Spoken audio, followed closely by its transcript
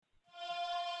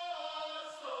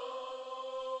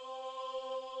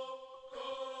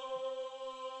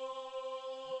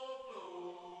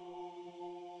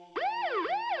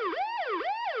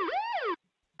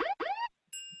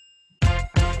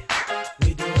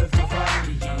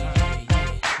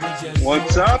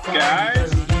What's up,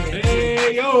 guys?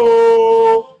 Hey,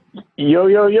 yo! Yo,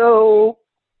 yo, yo.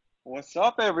 What's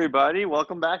up, everybody?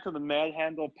 Welcome back to the Mad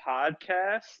Handle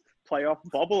Podcast, Playoff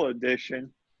Bubble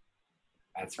Edition.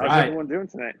 That's How's right. everyone doing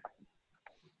tonight?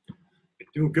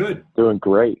 Doing good. Doing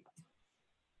great.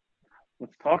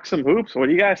 Let's talk some hoops. What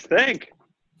do you guys think?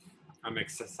 I'm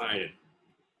excited.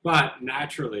 But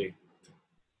naturally,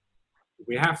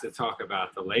 we have to talk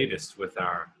about the latest with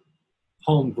our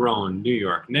homegrown New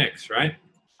York Knicks, right?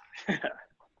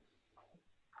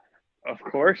 Of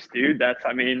course, dude.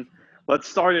 Let's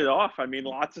start it off.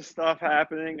 Lots of stuff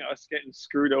happening. Us getting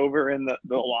screwed over in the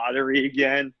lottery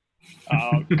again.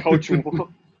 Coach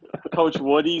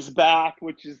Woody's back,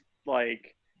 which is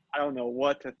like, I don't know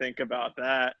what to think about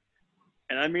that.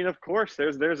 And of course,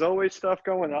 there's always stuff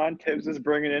going on. Tibbs is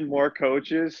bringing in more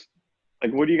coaches.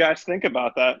 Like, what do you guys think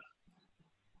about that?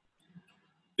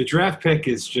 The draft pick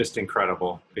is just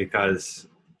incredible because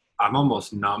I'm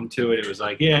almost numb to it. It was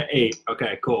like, yeah, 8.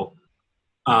 Okay, cool.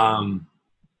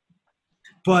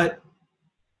 But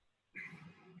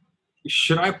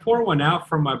should I pour one out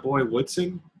for my boy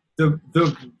Woodson? The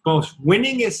most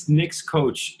winningest Knicks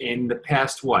coach in the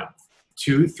past,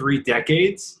 2-3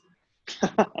 decades?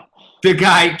 The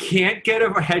guy can't get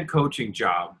a head coaching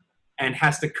job and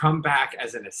has to come back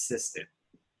as an assistant.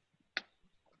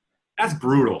 That's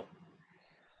brutal.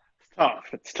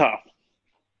 It's tough.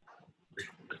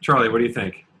 Charlie, what do you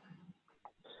think?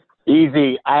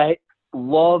 Easy. I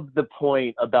love the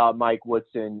point about Mike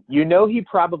Woodson. You know, he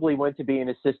probably went to be an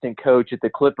assistant coach at the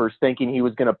Clippers thinking he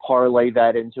was going to parlay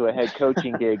that into a head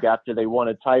coaching gig after they won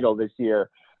a title this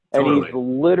year. And Totally. He's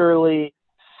literally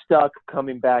stuck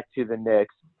coming back to the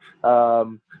Knicks.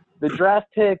 The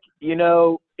draft pick, you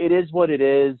know, it is what it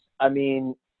is.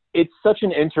 It's such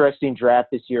an interesting draft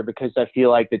this year because I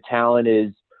feel like the talent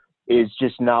is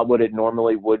just not what it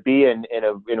normally would be in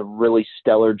a really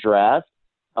stellar draft.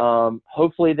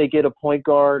 Hopefully they get a point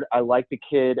guard. I like the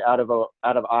kid out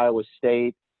of Iowa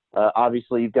State.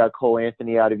 Obviously you've got Cole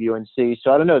Anthony out of UNC.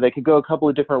 So I don't know. They could go a couple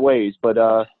of different ways, but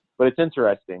it's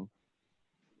interesting.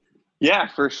 Yeah,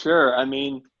 for sure.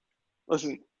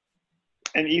 Listen,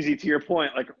 and easy to your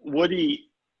point, like Woody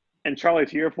and Charlie,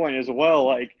 to your point as well,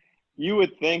 like you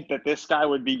would think that this guy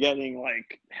would be getting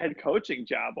like head coaching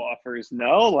job offers.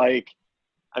 No,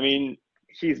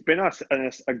 he's been a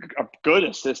good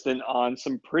assistant on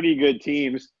some pretty good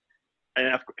teams,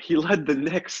 and he led the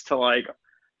Knicks to like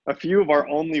a few of our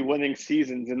only winning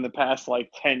seasons in the past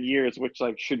like 10 years, which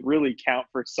like should really count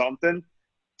for something.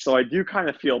 So I do kind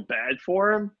of feel bad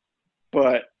for him,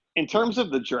 but in terms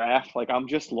of the draft, like I'm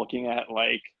just looking at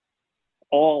like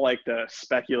all like the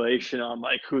speculation on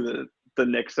like who the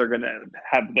Knicks are going to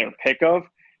have their pick of.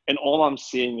 And all I'm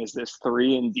seeing is this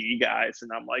 3-and-D guys.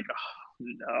 And I'm like, oh,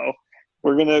 no,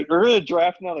 we're going to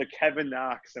draft another Kevin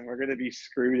Knox and we're going to be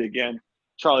screwed again.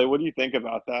 Charlie, what do you think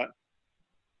about that?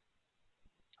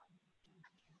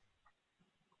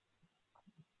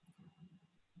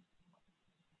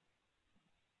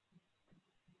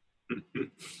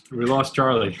 We lost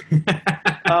Charlie.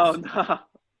 Oh,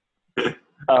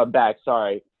 no. Back.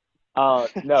 Sorry.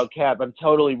 No, Kev, I'm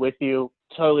totally with you.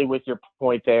 Totally with your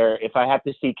point there. If I have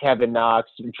to see Kevin Knox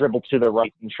dribble to the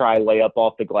right and try lay up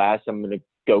off the glass, I'm going to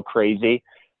go crazy.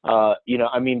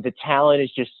 The talent is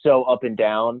just so up and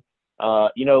down. I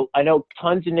know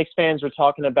tons of Knicks fans are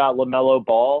talking about LaMelo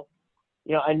Ball.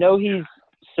 I know he's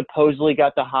supposedly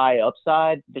got the high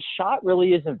upside. The shot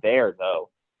really isn't there, though.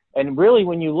 And really,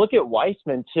 when you look at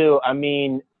Weissman, too,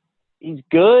 he's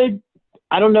good.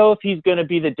 I don't know if he's going to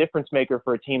be the difference maker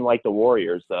for a team like the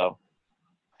Warriors, though.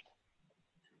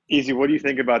 Easy. What do you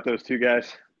think about those two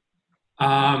guys?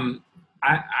 I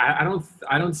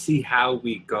don't see how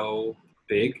we go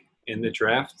big in the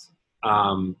draft.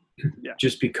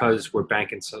 Just because we're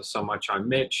banking so much on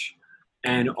Mitch,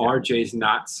 and RJ's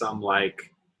not some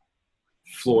like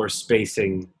floor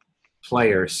spacing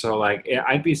player. So like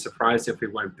I'd be surprised if we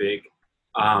went big.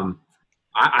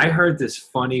 I heard this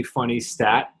funny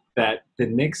stat that the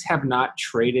Knicks have not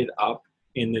traded up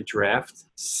in the draft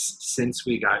since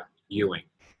we got Ewing.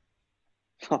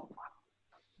 Oh,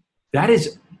 that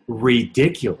is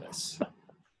ridiculous.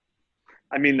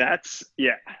 That's –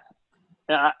 yeah.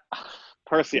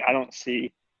 Personally, I don't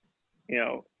see,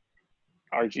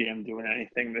 our GM doing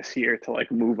anything this year to,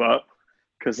 like, move up.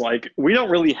 Because, like, we don't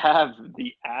really have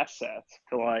the assets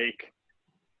to, like,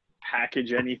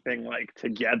 package anything, like,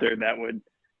 together that would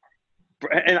 –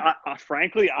 and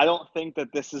frankly, I don't think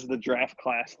that this is the draft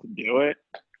class to do it.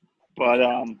 But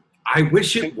I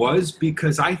wish it was,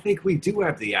 because I think we do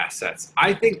have the assets.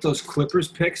 I think those Clippers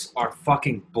picks are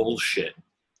fucking bullshit.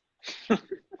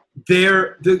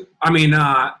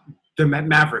 The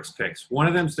Mavericks picks. One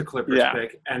of them's the Clippers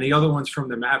pick, and the other one's from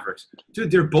the Mavericks.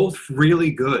 Dude, they're both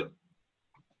really good.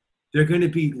 They're going to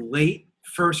be late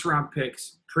first-round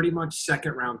picks, pretty much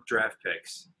second-round draft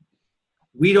picks.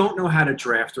 We don't know how to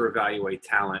draft or evaluate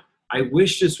talent. I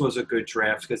wish this was a good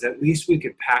draft because at least we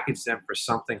could package them for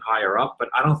something higher up, but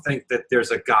I don't think that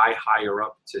there's a guy higher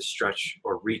up to stretch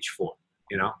or reach for,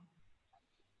 you know?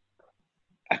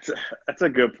 That's a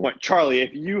good point. Charlie,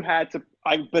 if you had to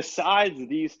besides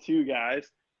these two guys,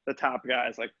 the top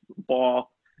guys like Ball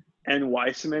and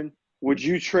Weissman, would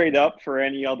you trade up for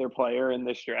any other player in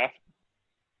this draft?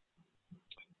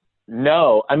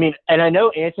 No. I mean, and I know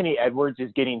Anthony Edwards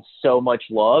is getting so much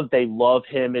love. They love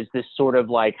him as this sort of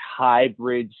like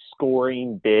hybrid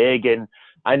scoring big. And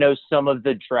I know some of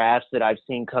the drafts that I've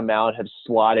seen come out have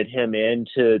slotted him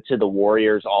into the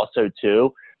Warriors also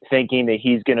too, thinking that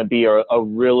he's going to be a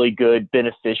really good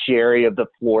beneficiary of the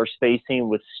floor spacing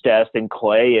with Steph and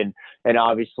Clay and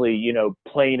obviously, you know,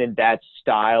 playing in that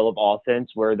style of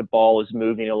offense where the ball is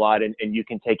moving a lot and you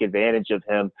can take advantage of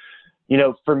him. You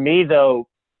know, for me though,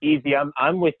 Easy,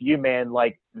 I'm with you, man.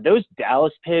 Like those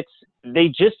Dallas picks, they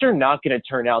just are not going to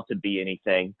turn out to be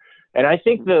anything. And I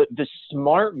think the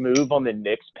smart move on the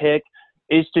Knicks pick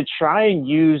is to try and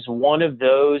use one of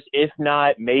those, if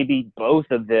not maybe both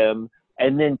of them,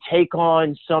 and then take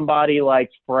on somebody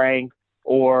like Frank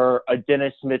or a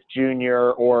Dennis Smith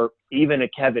Jr. or even a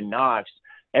Kevin Knox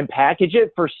and package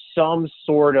it for some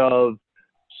sort of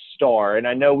star. And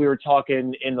I know we were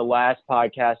talking in the last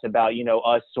podcast about, you know,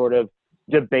 us sort of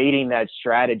debating that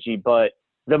strategy, but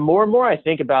the more and more I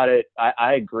think about it,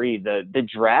 I agree. The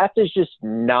draft is just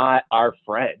not our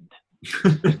friend.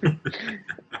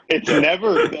 It's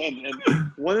never been.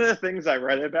 And one of the things I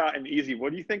read about, and Easy,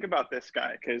 what do you think about this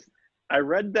guy? Because I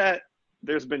read that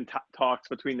there's been talks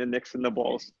between the Knicks and the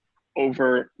Bulls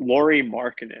over Lauri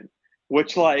Markkanen,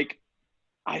 which, like,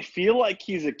 I feel like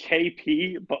he's a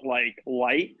KP, but, like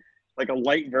a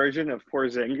light version of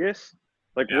Porzingis.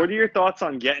 Like, What are your thoughts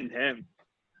on getting him?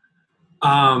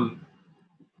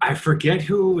 I forget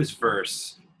who it was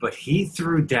verse, but he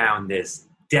threw down this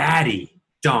daddy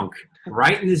dunk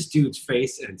right in this dude's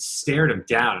face and stared him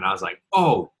down. And I was like,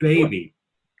 oh, baby.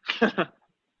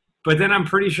 But then I'm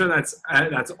pretty sure that's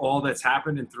all that's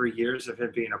happened in 3 years of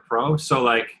him being a pro. So,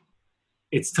 like,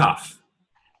 it's tough.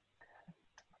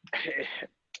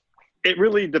 It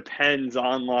really depends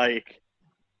on, like,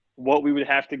 what we would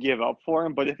have to give up for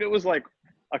him. But if it was, like,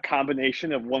 a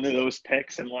combination of one of those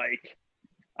picks and, like,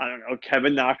 I don't know,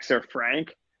 Kevin Knox or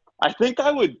Frank, I think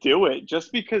I would do it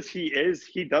just because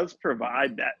he does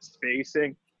provide that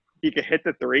spacing. He can hit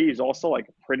the three. He's also, like,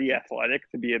 pretty athletic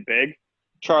to be a big.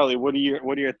 Charlie, what are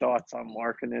your thoughts on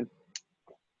Markkanen?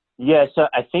 Yeah, so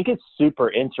I think it's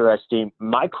super interesting.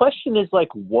 My question is, like,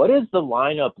 what does the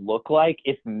lineup look like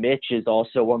if Mitch is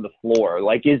also on the floor?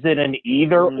 Like, is it an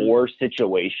either-or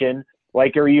situation?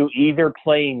 Like, are you either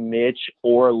playing Mitch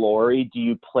or Lauri? Do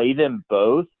you play them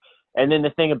both? And then the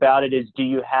thing about it is, do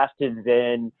you have to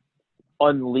then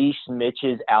unleash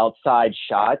Mitch's outside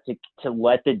shot to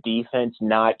let the defense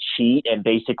not cheat and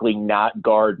basically not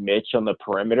guard Mitch on the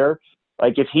perimeter?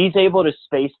 Like, if he's able to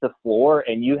space the floor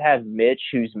and you have Mitch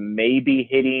who's maybe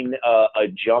hitting a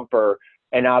jumper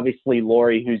and obviously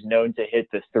Lauri who's known to hit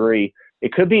the three,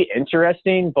 it could be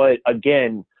interesting. But,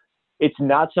 again, it's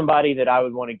not somebody that I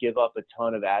would want to give up a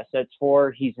ton of assets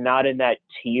for. He's not in that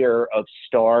tier of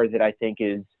star that I think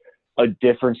is a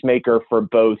difference maker for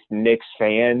both Knicks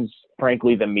fans,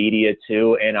 frankly, the media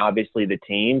too, and obviously the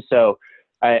team. So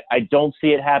I don't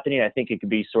see it happening. I think it could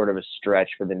be sort of a stretch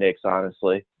for the Knicks,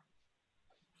 honestly.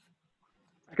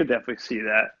 I could definitely see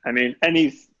that. I mean, and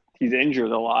he's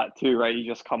injured a lot too, right? He's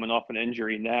just coming off an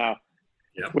injury now,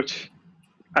 which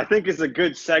I think is a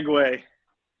good segue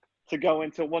to go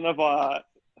into one of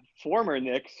former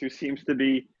Knicks who seems to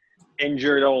be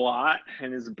injured a lot,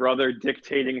 and his brother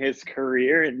dictating his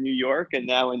career in New York and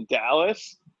now in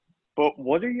Dallas. But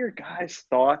what are your guys'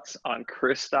 thoughts on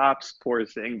Kristaps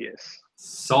Porzingis?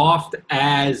 Soft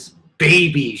as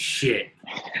baby shit.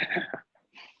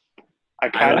 I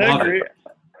kind of agree.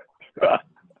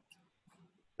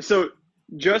 So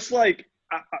just like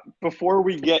before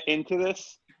we get into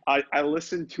this, I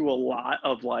listen to a lot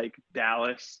of like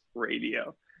Dallas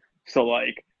radio. So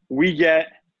like we get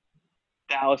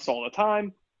Dallas all the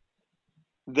time.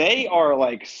 They are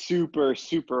like super,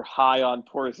 super high on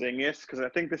Porzingis because I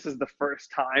think this is the first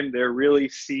time they're really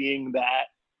seeing that,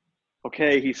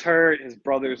 okay, he's hurt, his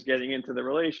brother's getting into the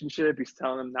relationship, he's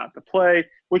telling him not to play,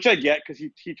 which I get because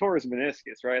he tore his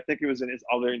meniscus, right? I think it was in his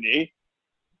other knee.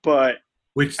 But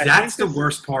that's the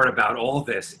worst part about all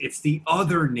this. It's the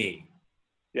other knee.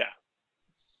 Yeah.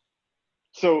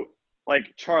 So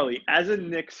like, Charlie, as a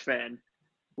Knicks fan,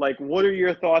 like, what are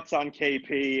your thoughts on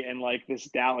KP and, like, this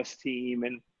Dallas team?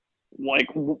 And, like,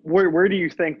 where do you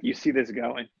think you see this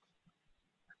going?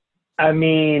 I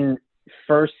mean,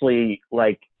 firstly,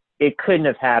 like, it couldn't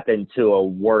have happened to a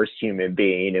worse human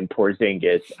being in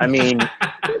Porzingis. I mean,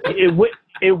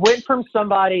 it went from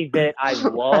somebody that I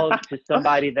loved to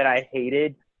somebody that I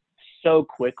hated so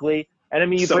quickly. And I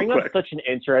mean, you bring up such an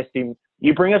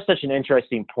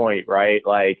interesting point, right?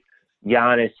 Like,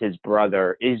 Giannis, his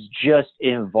brother, is just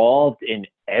involved in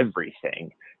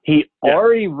everything. He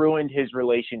already ruined his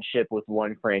relationship with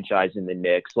one franchise in the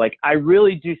Knicks. Like, I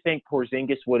really do think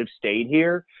Porzingis would have stayed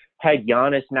here had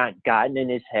Giannis not gotten in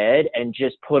his head and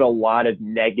just put a lot of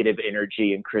negative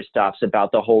energy in Kristaps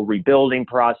about the whole rebuilding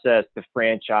process, the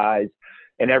franchise,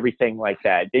 and everything like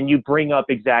that. Then you bring up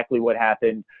exactly what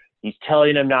happened. He's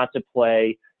telling him not to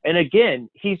play. And again,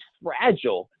 he's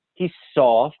fragile. He's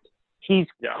soft. He's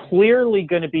clearly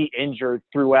going to be injured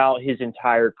throughout his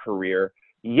entire career.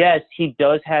 Yes, he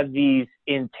does have these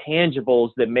intangibles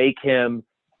that make him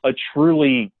a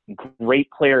truly great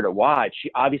player to watch.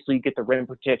 Obviously, you get the rim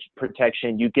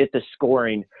protection, you get the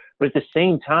scoring, but at the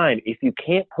same time, if you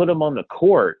can't put him on the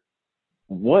court,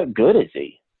 what good is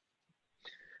he?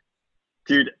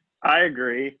 Dude, I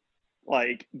agree.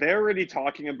 Like, they're already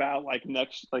talking about, like,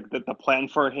 the plan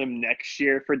for him next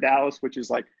year for Dallas, which is,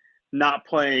 like, not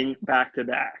playing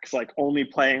back-to-backs, like, only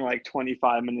playing, like,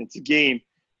 25 minutes a game.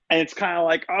 And it's kind of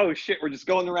like, oh, shit, we're just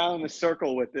going around in a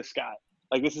circle with this guy.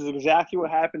 Like, this is exactly what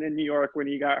happened in New York when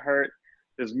he got hurt.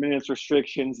 There's minutes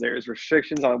restrictions. There's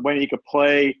restrictions on when he could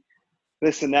play,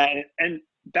 this and that. And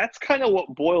that's kind of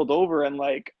what boiled over and,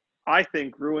 like, I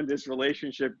think ruined his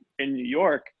relationship in New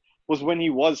York was when he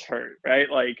was hurt, right?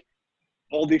 Like,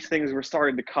 all these things were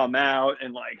starting to come out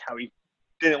and, like, how he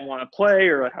didn't want to play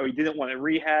or how he didn't want to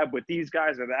rehab with these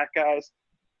guys or that guys.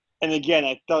 And again,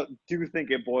 I do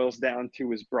think it boils down to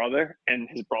his brother and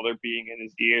his brother being in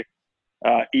his ear.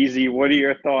 Easy, what are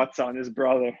your thoughts on his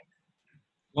brother?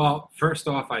 Well, first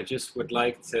off, I just would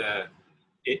like to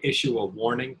issue a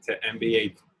warning to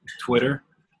NBA Twitter.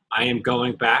 I am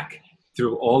going back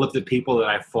through all of the people that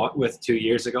I fought with 2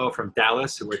 years ago from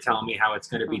Dallas who were telling me how it's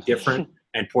going to be different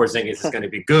and Porzingis is going to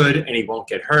be good and he won't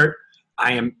get hurt.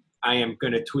 I am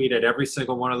going to tweet at every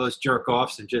single one of those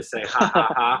jerk-offs and just say, ha,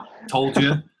 ha, ha, told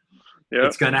you. Yep.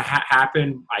 It's going to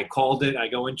happen. I called it. I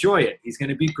go, enjoy it. He's going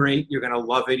to be great. You're going to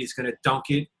love it. He's going to dunk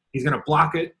it. He's going to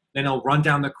block it. Then he'll run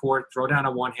down the court, throw down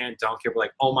a one-hand dunk. He'll be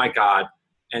like, oh, my God.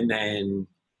 And then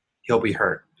he'll be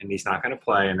hurt, and he's not going to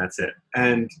play, and that's it.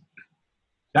 And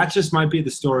that just might be the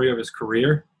story of his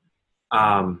career.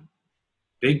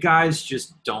 Big guys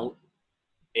just don't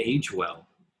age well.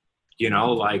 You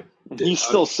know, like – he's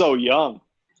still so young.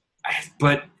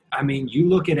 But, I mean, you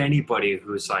look at anybody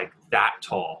who's, like, that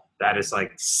tall. That is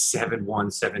like 7'1",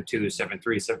 7'2",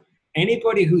 7'3".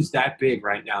 Anybody who's that big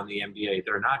right now in the NBA,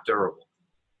 they're not durable.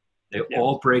 They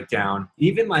all break down,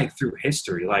 even like through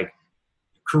history. Like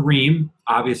Kareem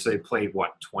obviously played,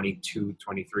 22,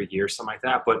 23 years, something like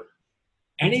that. But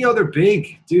any other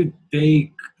big, dude,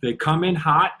 they come in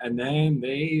hot and then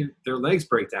their legs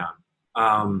break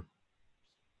down.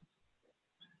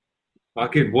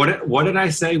 Okay, what did I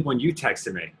say when you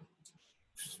texted me?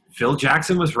 Phil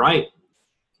Jackson was right.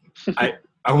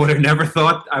 I would have never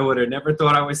thought I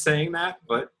was saying that,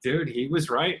 but dude, he was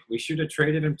right. We should have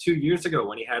traded him 2 years ago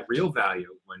when he had real value,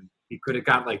 when he could have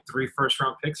got like 3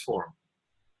 first-round picks for him.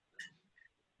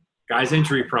 Guy's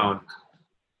injury prone.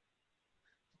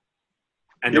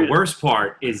 And the worst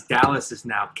part is Dallas is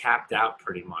now capped out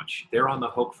pretty much. They're on the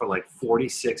hook for like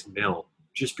 $46 million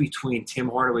just between Tim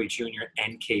Hardaway Jr.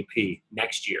 and KP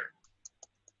next year.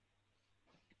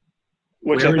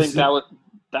 Which I think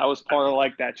that was part of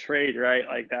like that trade, right?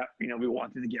 Like that, we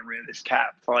wanted to get rid of this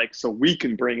cap for like so we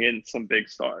can bring in some big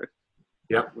stars.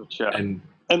 Yep. Which I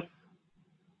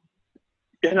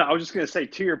was just gonna say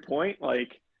to your point,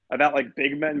 like about like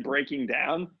big men breaking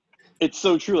down. It's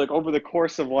so true. Like over the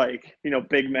course of like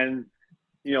big men,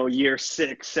 year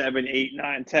 6, 7, 8,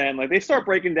 9, 10, like they start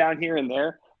breaking down here and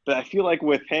there. But I feel like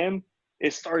with him,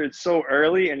 it started so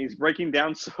early and he's breaking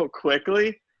down so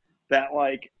quickly that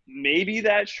like maybe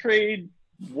that trade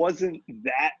wasn't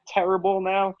that terrible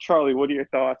now. Charlie, what are your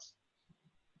thoughts?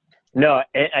 No,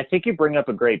 I think you bring up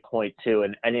a great point too.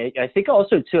 And I think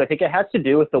also too, I think it has to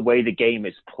do with the way the game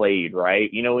is played, right?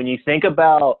 When you think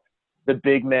about the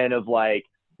big men of like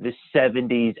the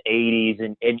 70s, 80s,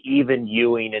 and even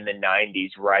Ewing in the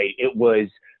 90s, right? It was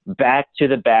back to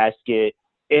the basket,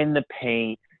 in the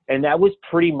paint, and that was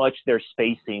pretty much their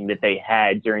spacing that they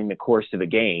had during the course of the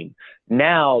game.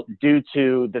 Now, due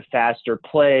to the faster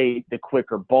play, the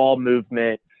quicker ball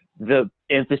movement, the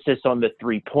emphasis on the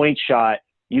 3-point shot,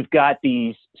 you've got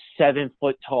these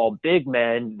 7-foot-tall big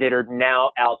men that are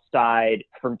now outside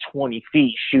from 20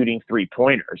 feet shooting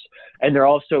 3-pointers. And they're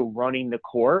also running the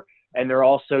court, and they're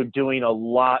also doing a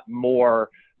lot more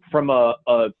from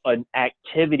an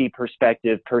activity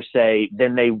perspective, per se,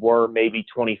 than they were maybe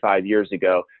 25 years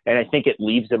ago. And I think it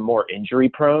leaves them more injury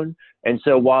prone. And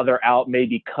so while they're out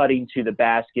maybe cutting to the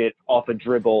basket off a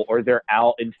dribble, or they're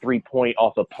out in 3-point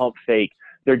off a pump fake,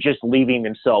 they're just leaving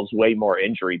themselves way more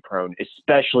injury prone,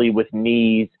 especially with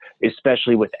knees,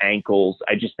 especially with ankles.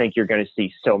 I just think you're going to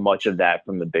see so much of that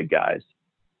from the big guys.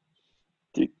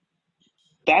 Dude,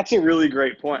 that's a really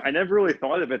great point. I never really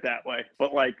thought of it that way,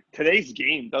 but like today's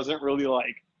game doesn't really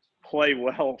like play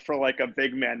well for like a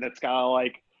big man that's got to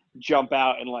like jump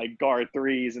out and like guard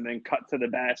threes and then cut to the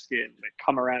basket and like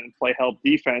come around and play help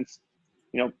defense.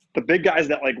 You know, the big guys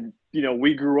that like, you know,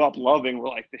 we grew up loving were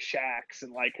like the Shaqs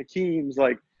and like Hakeem's,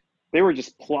 like they were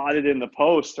just plotted in the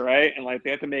post, right? And like they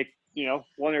had to make, you know,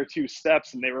 1 or 2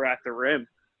 steps and they were at the rim.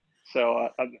 So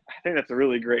I think that's a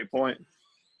really great point.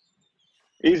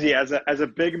 Easy, as a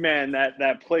big man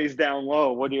that plays down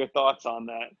low, what are your thoughts on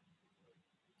that?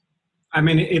 I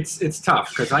mean, it's tough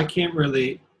because I can't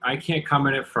come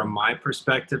at it from my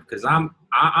perspective because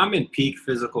I'm in peak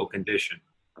physical condition.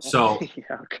 So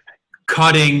yeah, okay.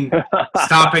 Cutting,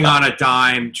 stopping on a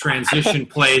dime, transition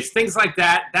plays, things like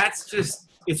that. That's just,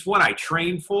 it's what I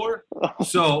train for.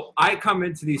 So I come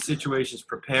into these situations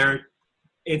prepared.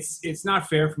 It's not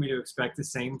fair for me to expect the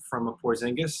same from a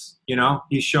Porzingis. You know,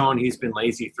 he's shown he's been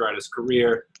lazy throughout his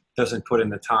career, doesn't put in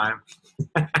the time.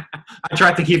 I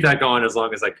tried to keep that going as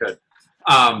long as I could.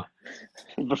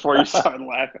 Before you start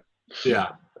laughing.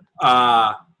 Yeah.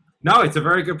 No, it's a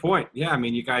very good point. Yeah, I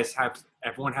mean, you guys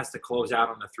everyone has to close out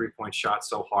on the 3-point shot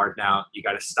so hard now. You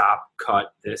got to stop,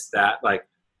 cut, this, that. Like,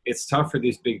 it's tough for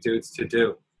these big dudes to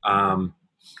do.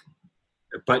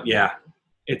 But, yeah,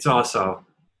 it's also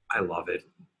 – I love it.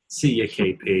 See you,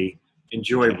 KP.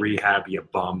 Enjoy rehab, you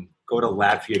bum. Go to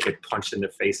Latvia, get punched in the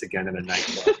face again in a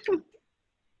nightclub.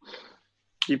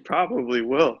 He probably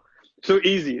will. So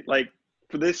easy, like,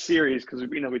 for this series, because,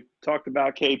 you know, we talked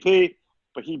about KP,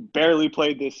 but he barely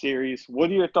played this series. What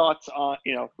are your thoughts on,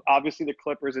 you know, obviously the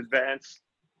Clippers advance.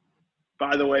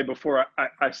 By the way, before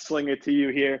I sling it to you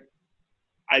here,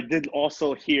 I did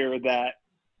also hear that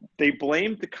they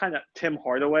blamed the kind of Tim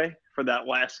Hardaway for that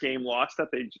last game loss that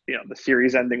they, you know, the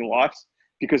series ending loss,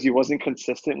 because he wasn't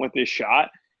consistent with his shot.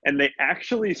 And they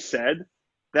actually said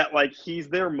that, like, he's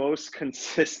their most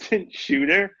consistent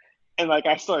shooter. And, like,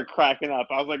 I started cracking up.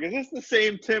 I was like, is this the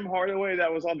same Tim Hardaway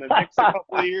that was on the Knicks a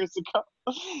couple of years ago?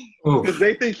 Because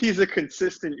they think he's a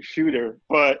consistent shooter.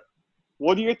 But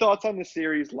what are your thoughts on the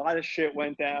series? A lot of shit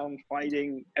went down,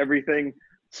 fighting, everything.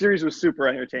 Series was super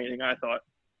entertaining, I thought.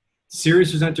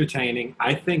 Series was entertaining.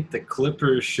 I think the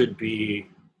Clippers should be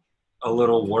a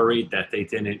little worried that they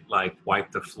didn't, like,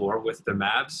 wipe the floor with the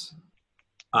Mavs.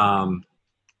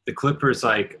 The Clippers,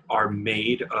 like, are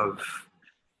made of –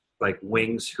 like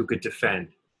wings who could defend,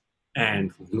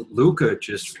 and Luka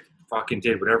just fucking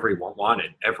did whatever he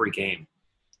wanted every game.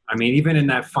 I mean, even in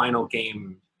that final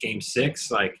game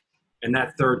 6, like in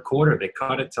that third quarter, they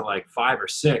cut it to like 5 or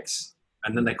 6,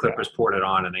 and then the Clippers poured it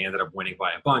on, and they ended up winning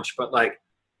by a bunch. But like,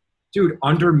 dude,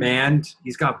 undermanned.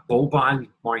 He's got Boban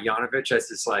Marjanovic as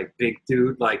this like big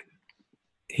dude. Like,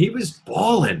 he was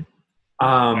balling.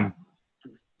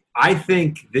 I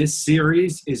think this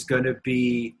series is going to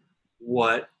be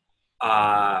what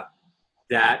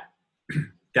that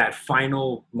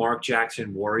final Mark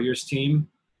Jackson Warriors team,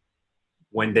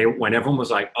 when everyone was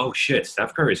like, oh shit,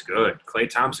 Steph Curry's good, Klay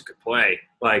Thompson could play,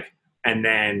 like, and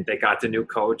then they got the new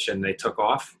coach and they took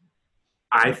off.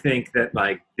 I think that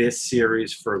like this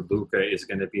series for Luka is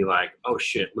going to be like, oh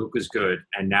shit, Luka's good,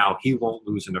 and now he won't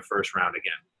lose in the first round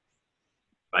again.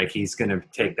 Like, he's going to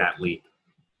take that leap.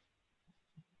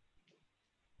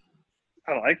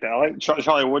 I like that.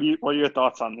 Charlie, what are your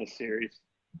thoughts on this series?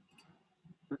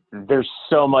 There's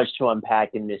so much to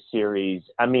unpack in this series.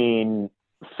 I mean,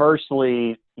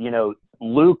 firstly, you know,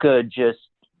 Luka just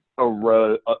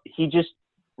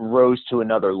rose to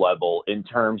another level in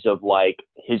terms of like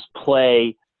his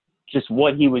play, just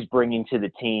what he was bringing to the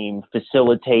team,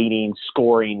 facilitating,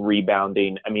 scoring,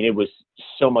 rebounding. I mean, it was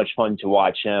so much fun to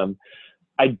watch him.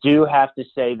 I do have to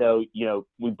say, though, you know,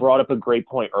 we brought up a great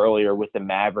point earlier with the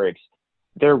Mavericks.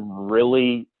 They're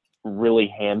really,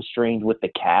 really hamstringed with the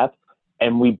cap.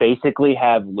 and we basically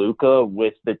have Luka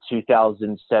with the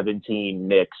 2017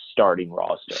 Knicks starting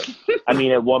roster. I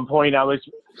mean, at one point I was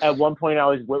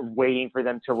waiting for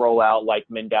them to roll out like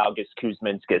Mindaugas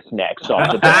Kuzminskas next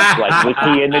off the bench. Like, was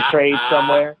he in the trade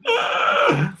somewhere?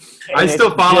 I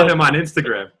still follow him on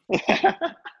Instagram.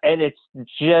 And it's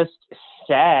just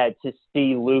sad to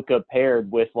see Luka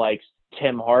paired with like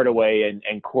Tim Hardaway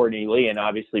and Courtney Lee and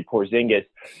obviously Porzingis.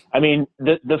 I mean,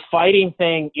 the fighting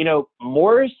thing, you know,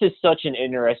 Morris is such an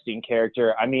interesting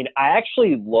character. I mean, I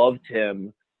actually loved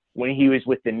him when he was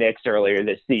with the Knicks earlier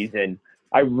this season.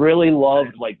 I really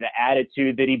loved like the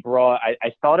attitude that he brought.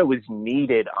 I thought it was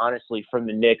needed, honestly, from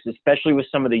the Knicks, especially with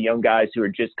some of the young guys who are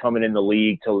just coming in the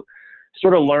league to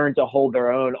sort of learn to hold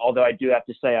their own. Although I do have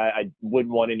to say I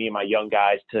wouldn't want any of my young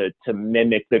guys to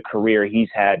mimic the career he's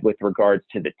had with regards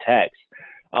to the Tex.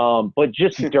 But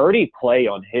just dirty play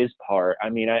on his part. I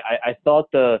mean, I thought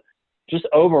just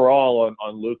overall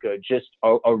on Luka, just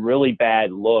a really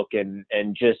bad look and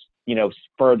just, you know,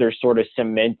 further sort of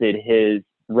cemented his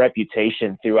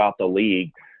reputation throughout the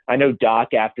league. I know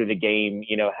Doc after the game,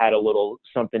 you know, had a little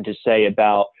something to say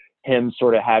about him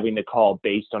sort of having to call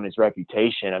based on his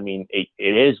reputation. I mean, it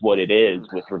is what it is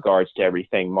with regards to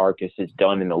everything Marcus has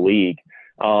done in the league.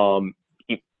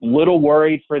 Little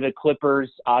worried for the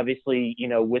Clippers, obviously, you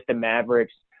know, with the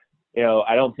Mavericks. You know,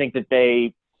 I don't think that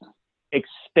they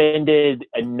expended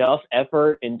enough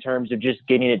effort in terms of just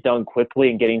getting it done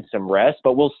quickly and getting some rest,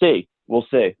 but we'll see. We'll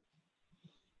see.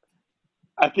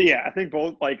 I think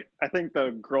both, like, I think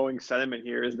the growing sentiment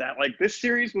here is that, like, this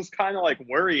series was kind of, like,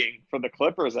 worrying for the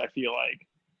Clippers, I feel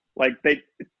like.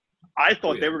 I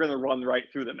thought they were going to run right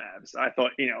through the Mavs. I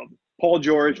thought, you know, Paul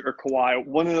George or Kawhi,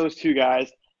 one of those two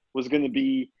guys was going to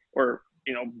be, or,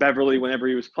 you know, Beverly, whenever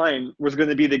he was playing, was going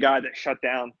to be the guy that shut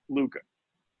down Luka.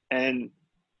 And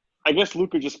I guess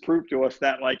Luka just proved to us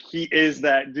that, like, he is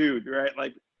that dude, right?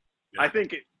 Like, yeah. I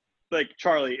think,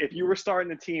 Charlie, if you were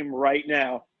starting a team right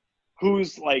now,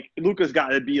 who's, like, Luka's got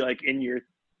to be, like, in your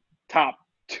top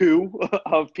two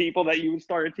of people that you would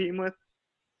start a team with?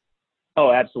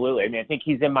 Oh, absolutely. I mean, I think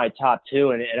he's in my top two,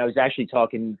 and I was actually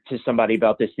talking to somebody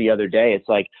about this the other day. It's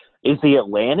like, is the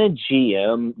Atlanta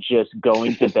GM just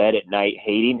going to bed at night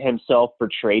hating himself for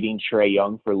trading Trae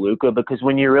Young for Luka? Because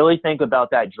when you really think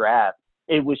about that draft,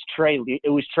 it was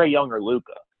Trae Young or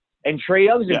Luka. And Trae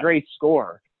Young's a great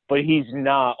scorer, but he's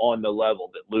not on the level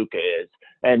that Luka is.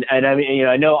 And I mean, you know,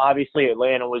 I know obviously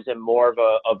Atlanta was in more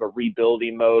of a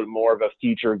rebuilding mode, more of a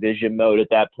future vision mode at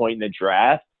that point in the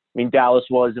draft. I mean, Dallas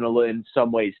was in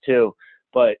some ways too,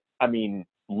 but I mean,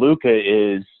 Luka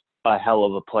is a hell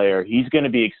of a player. He's going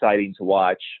to be exciting to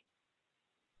watch.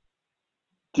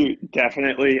 Dude,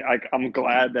 definitely. I'm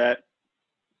glad that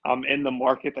I'm in the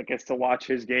market that gets to watch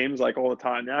his games like all the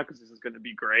time now, because this is going to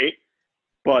be great.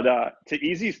 But to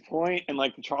Easy's point, and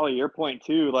like to Charlie, your point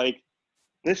too, like,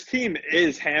 this team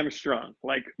is hamstrung.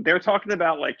 Like, they're talking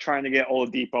about, like, trying to get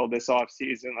Oladipo this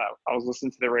offseason. I was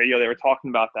listening to the radio. They were talking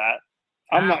about that.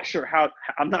 I'm not sure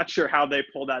how they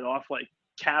pull that off, like,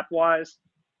 cap-wise.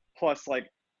 Plus, like,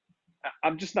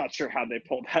 I'm just not sure how they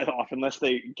pull that off unless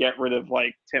they get rid of,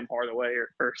 like, Tim Hardaway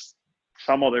or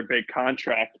some other big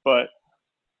contract. But,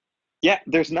 yeah,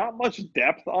 there's not much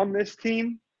depth on this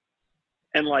team.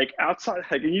 And, like, outside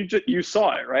 – like, you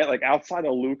saw it, right? Like, outside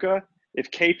of Luka – if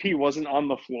KP wasn't on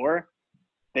the floor,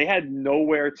 they had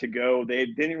nowhere to go. They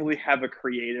didn't really have a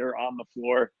creator on the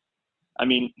floor. I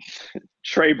mean,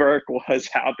 Trey Burke was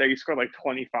out there. He scored like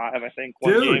 25, I think,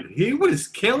 one game. Dude, he was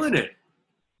killing it.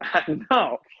 I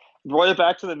know. Brought it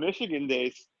back to the Michigan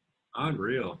days.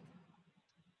 Unreal.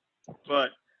 But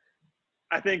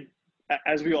I think,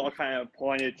 as we all kind of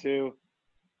pointed to,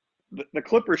 the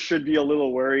Clippers should be a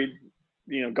little worried,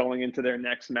 you know, going into their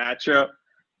next matchup.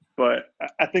 But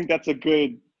I think that's a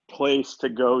good place to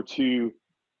go to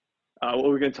what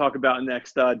we're going to talk about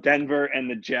next. Denver and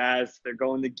the Jazz, they're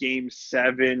going to Game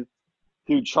 7.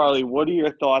 Dude, Charlie, what are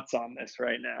your thoughts on this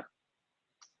right now?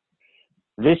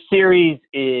 This series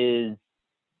is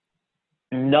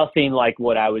nothing like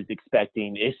what I was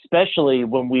expecting, especially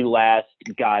when we last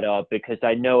got up, because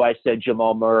I know I said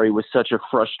Jamal Murray was such a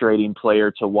frustrating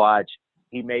player to watch.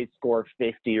 He may score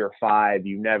 50 or 5.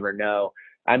 You never know.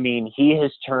 I mean, he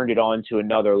has turned it on to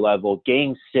another level.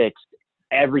 Game 6,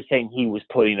 everything he was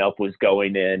putting up was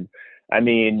going in. I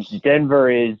mean,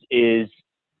 Denver is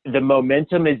the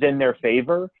momentum is in their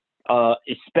favor,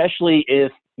 especially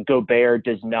if Gobert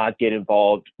does not get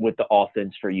involved with the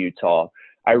offense for Utah.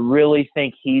 I really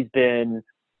think he's been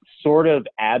sort of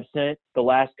absent the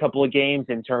last couple of games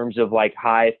in terms of like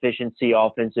high efficiency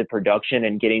offensive production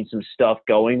and getting some stuff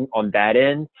going on that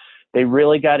end. They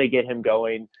really got to get him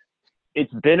going.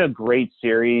 It's been a great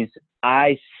series.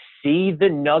 I see the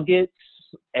Nuggets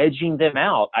edging them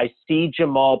out. I see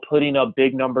Jamal putting up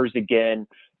big numbers again.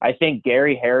 I think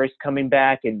Gary Harris coming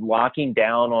back and locking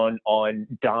down on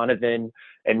Donovan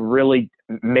and really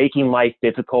making life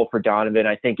difficult for Donovan,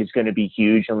 I think is going to be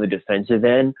huge on the defensive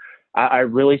end. I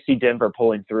really see Denver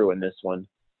pulling through in this one.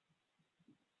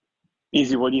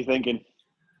 Easy, what are you thinking?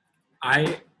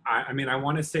 I mean, I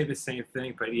want to say the same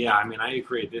thing, but yeah, I mean, I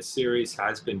agree. This series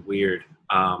has been weird.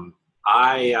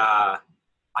 I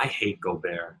hate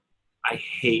Gobert. I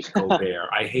hate Gobert.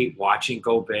 I hate watching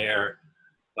Gobert.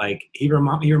 Like he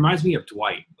reminds me of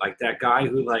Dwight, like that guy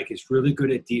who like is really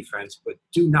good at defense, but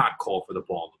do not call for the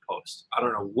ball in the post. I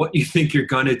don't know what you think you're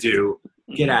gonna do.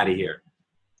 Get out of here.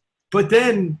 But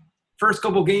then first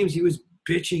couple games he was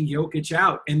bitching Jokic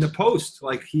out in the post.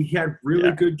 Like he had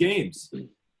really good games.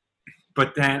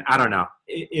 But then I don't know.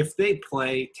 If they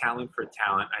play talent for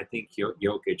talent, I think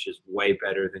Jokic is way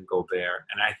better than Gobert,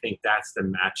 and I think that's the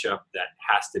matchup that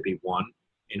has to be won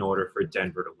in order for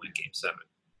Denver to win Game 7.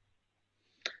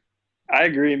 I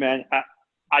agree, man.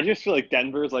 I just feel like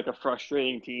Denver is like a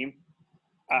frustrating team.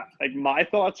 Like my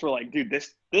thoughts were like, dude,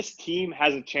 this team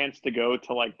has a chance to go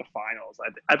to like the finals.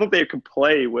 I thought they could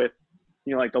play with,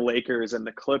 like the Lakers and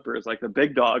the Clippers, like the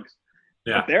big dogs.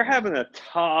 Yeah. But they're having a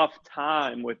tough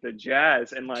time with the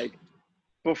Jazz. And like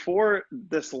before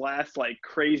this last like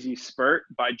crazy spurt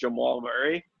by Jamal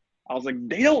Murray, I was like,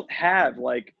 they don't have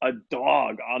like a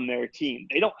dog on their team.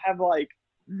 They don't have like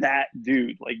that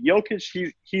dude. Like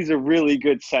Jokic, he's a really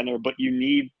good center, but you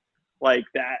need like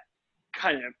that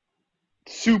kind of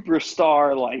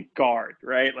superstar like guard,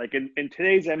 right? Like in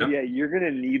today's NBA, you're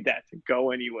gonna need that to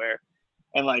go anywhere.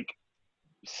 And like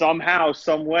somehow,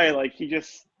 some way, like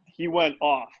he went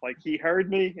off. Like he heard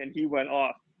me and he went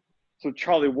off. So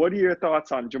Charlie, what are your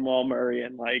thoughts on Jamal Murray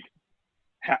and like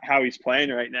how he's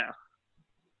playing right now?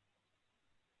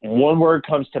 One word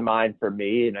comes to mind for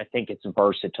me, and I think it's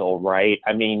versatile, right?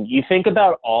 I mean, you think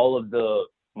about all of the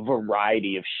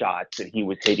variety of shots that he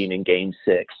was hitting in Game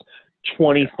 6,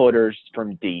 20-footers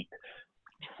from deep,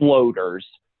 floaters,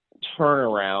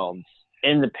 turnarounds,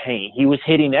 in the paint. He was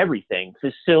hitting everything,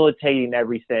 facilitating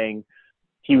everything.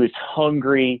 He was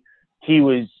hungry. He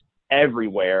was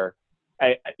everywhere.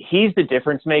 He's the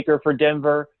difference maker for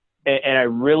Denver. And I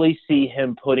really see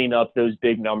him putting up those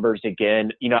big numbers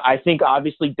again. I think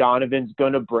obviously Donovan's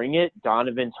going to bring it.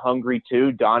 Donovan's hungry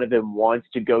too. Donovan wants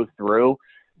to go through.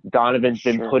 Donovan's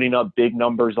been putting up big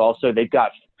numbers also. They've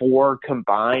got 4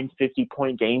 combined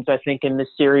 50-point games, I think, in this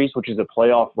series, which is a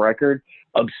playoff record.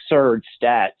 Absurd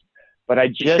stats. But I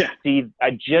just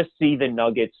see the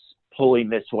Nuggets pulling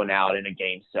this one out in a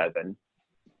Game 7.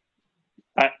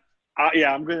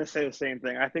 I'm going to say the same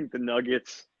thing. I think the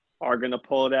Nuggets are going to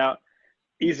pull it out.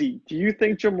 Easy. Do you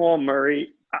think Jamal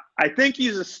Murray – I think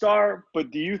he's a star,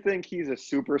 but do you think he's a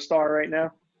superstar right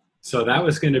now? So that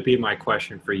was going to be my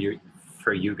question for you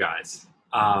guys.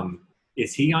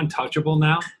 Is he untouchable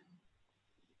now?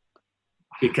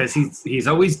 Because he's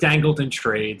always dangled in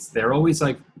trades. They're always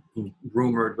like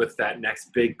rumored with that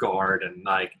next big guard, and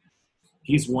like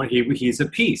he's a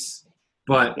piece.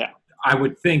 But I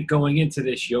would think going into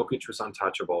this, Jokic was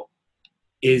untouchable.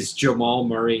 Is Jamal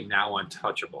Murray now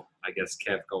untouchable? I guess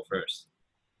Kev, go first.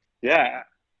 Yeah.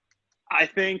 I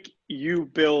think you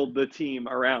build the team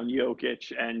around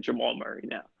Jokic and Jamal Murray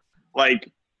now.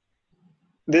 Like,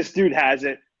 this dude has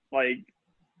it. Like,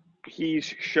 he's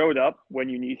showed up when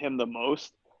you need him the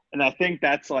most. And I think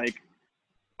that's, like,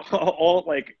 all,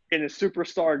 like, in a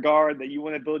superstar guard that you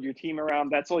want to build your team around,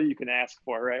 that's all you can ask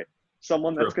for, right?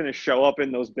 Someone that's going to show up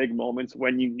in those big moments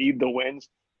when you need the wins,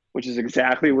 which is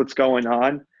exactly what's going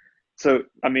on. So,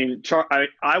 I mean,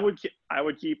 I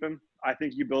would keep him. I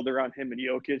think you build around him and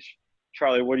Jokic.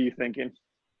 Charlie, what are you thinking?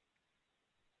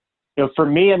 For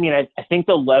me, I mean, I think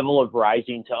the level of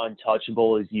rising to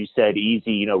untouchable, as you said,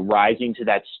 easy, rising to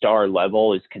that star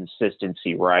level is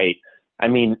consistency, right? I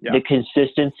mean, the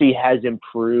consistency has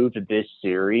improved this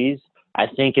series. I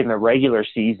think in the regular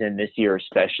season this year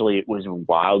especially, it was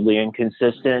wildly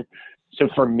inconsistent. So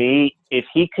for me, if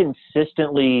he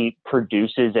consistently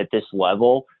produces at this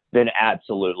level, then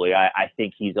absolutely. I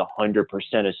think he's 100%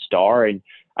 a star. And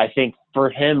I think for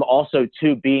him also,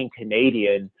 too, being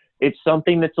Canadian, it's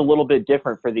something that's a little bit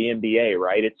different for the NBA,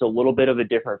 right? It's a little bit of a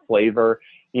different flavor.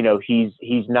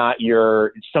 He's not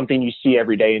something you see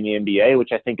every day in the NBA,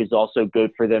 which I think is also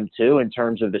good for them, too, in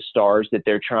terms of the stars that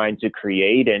they're trying to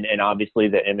create and obviously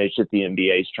the image that the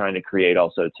NBA is trying to create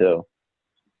also, too.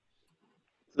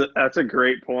 That's a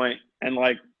great point. And,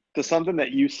 like, to something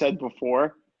that you said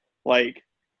before, like,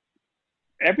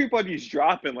 everybody's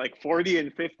dropping like 40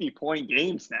 and 50-point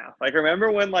games now. Like,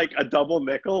 remember when like a double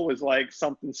nickel was like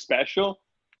something special?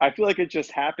 I feel like it's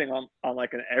just happening on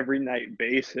like an every night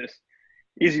basis.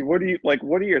 Easy, what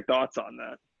are your thoughts on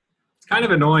that? It's kind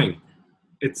of annoying.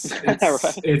 It's Right?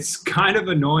 it's kind of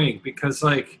annoying because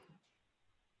like,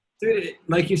 dude,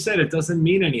 like you said, it doesn't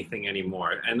mean anything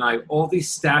anymore. And like all these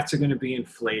stats are going to be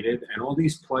inflated, and all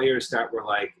these players that were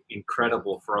like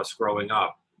incredible for us growing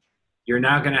up, you're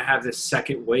now going to have this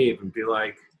second wave and be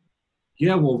like,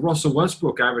 yeah, well, Russell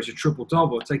Westbrook averaged a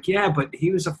triple-double. It's like, yeah, but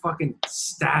he was a fucking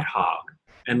stat hog.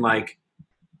 And, like,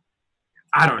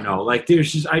 I don't know. Like,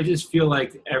 I just feel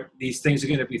like these things are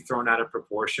going to be thrown out of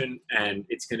proportion, and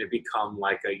it's going to become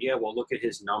like yeah, well, look at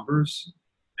his numbers.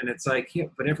 And it's like, yeah,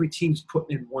 but every team's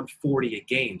putting in 140 a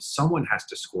game. Someone has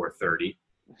to score 30.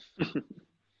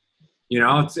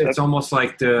 It's almost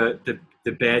like the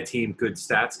bad team, good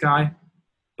stats guy.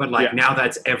 But, like, now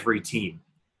that's every team.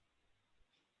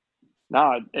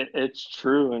 No, it's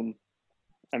true. And,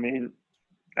 I mean,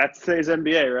 that's today's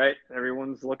NBA, right?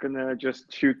 Everyone's looking to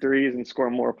just shoot threes and score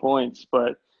more points.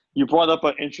 But you brought up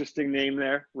an interesting name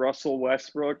there, Russell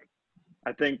Westbrook.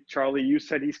 I think, Charlie, you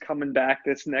said he's coming back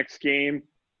this next game.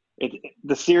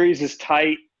 The series is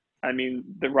tight. I mean,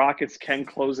 the Rockets can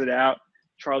close it out.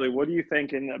 Charlie, what are you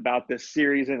thinking about this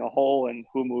series in a whole and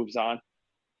who moves on?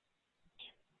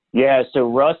 Yeah, so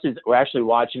we're actually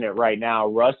watching it right now.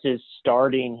 Russ is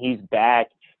starting. He's back.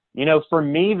 For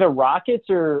me, the Rockets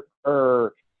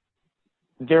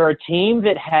they're a team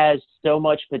that has so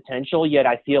much potential, yet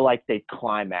I feel like they've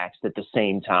climaxed at the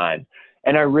same time.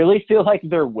 And I really feel like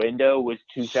their window was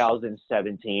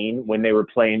 2017 when they were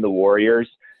playing the Warriors,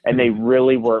 and they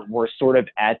really were sort of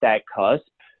at that cusp.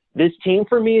 This team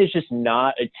for me is just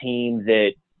not a team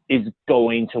that is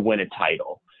going to win a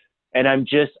title. And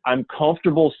I'm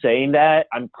comfortable saying that.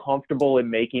 I'm comfortable in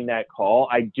making that call.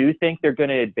 I do think they're going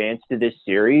to advance to this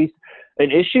series. An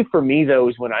issue for me, though,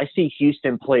 is when I see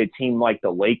Houston play a team like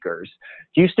the Lakers.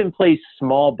 Houston plays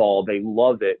small ball. They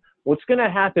love it. What's going to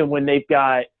happen when they've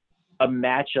got a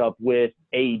matchup with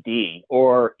AD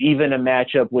or even a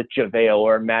matchup with JaVale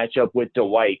or a matchup with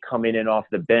Dwight coming in off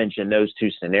the bench in those two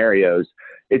scenarios?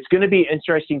 It's going to be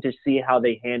interesting to see how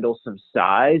they handle some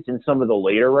size in some of the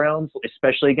later rounds,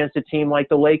 especially against a team like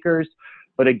the Lakers.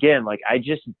 But again, like, I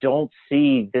just don't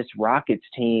see this Rockets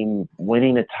team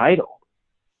winning a title.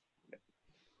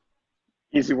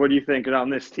 Easy, what are you thinking on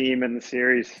this team and the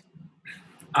series?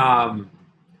 I'm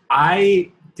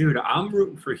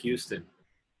rooting for Houston.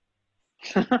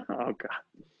 Oh, God.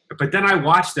 But then I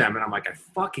watch them, and I'm like, I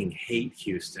fucking hate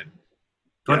Houston.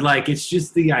 But, like, it's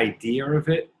just the idea of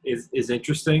it is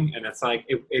interesting. And it's like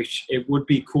it would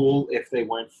be cool if they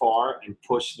went far and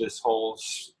pushed this whole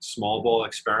small ball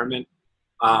experiment.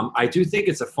 I do think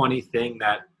it's a funny thing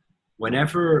that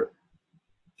whenever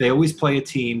they always play a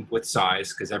team with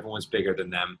size because everyone's bigger than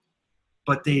them,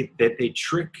 but they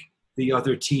trick the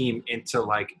other team into,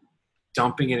 like,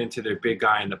 dumping it into their big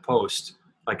guy in the post,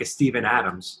 like a Steven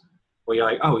Adams, where you're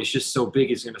like, oh, he's just so big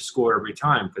he's going to score every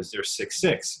time because they're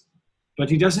 6'6". But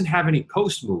he doesn't have any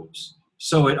post moves.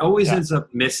 So it always ends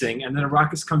up missing, and then the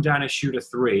Rockets come down and shoot a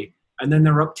 3, and then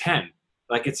they're up 10.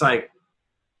 Like, it's like,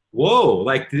 whoa.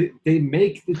 Like, they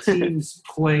make the teams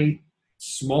play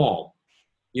small,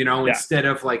 instead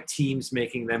of, like, teams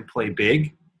making them play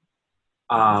big.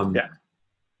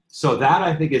 So that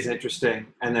I think is interesting.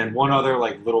 And then one other,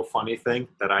 like, little funny thing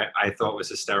that I thought was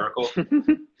hysterical.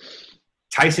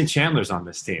 Tyson Chandler's on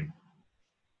this team.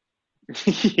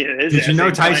 Did you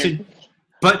know Tyson?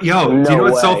 But, do you know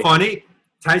what's so funny?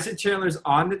 Tyson Chandler's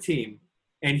on the team,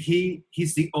 and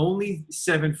he's the only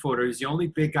 7-footer. He's the only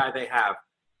big guy they have.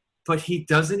 But he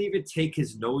doesn't even take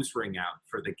his nose ring out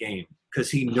for the game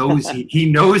because he knows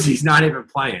he knows he's not even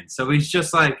playing. So he's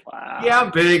just like, yeah,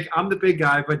 I'm big. I'm the big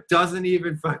guy, but doesn't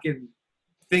even fucking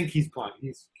think he's playing.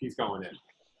 He's going in.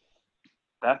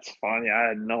 That's funny. I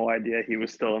had no idea he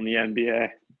was still in the NBA.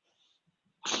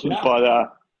 Yeah.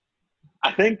 But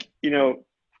I think,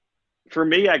 for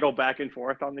me, I go back and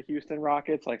forth on the Houston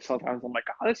Rockets. Like, sometimes I'm like,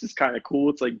 oh, this is kind of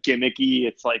cool. It's like gimmicky.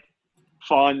 It's like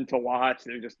fun to watch.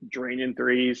 They're just draining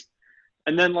threes.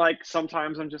 And then, like,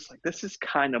 sometimes I'm just like, this is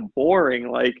kind of boring.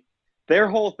 Like, their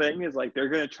whole thing is like, they're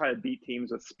going to try to beat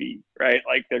teams with speed, right?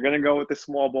 Like, they're going to go with the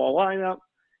small ball lineup.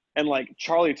 And, like,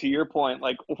 Charlie, to your point,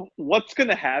 like, what's going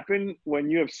to happen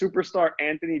when you have superstar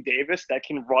Anthony Davis that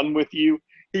can run with you?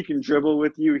 He can dribble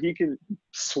with you. He can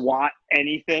swat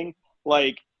anything.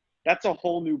 Like, that's a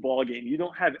whole new ball game. You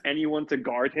don't have anyone to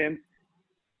guard him.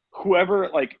 Whoever,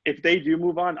 like, if they do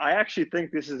move on, I actually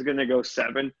think this is going to go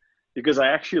 7 because I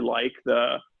actually like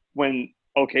when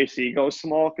OKC goes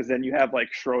small because then you have,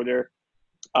 like, Schroeder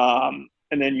And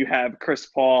then you have Chris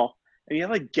Paul. And you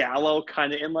have like Gallo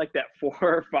kind of in like that 4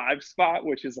 or 5 spot,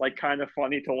 which is like kind of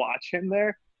funny to watch him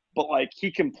there. But like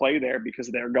he can play there because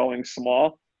they're going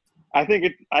small. I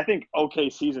think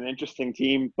OKC's an interesting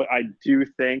team, but I do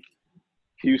think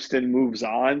Houston moves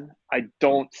on. I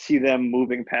don't see them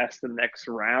moving past the next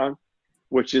round,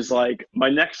 which is like my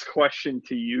next question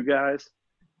to you guys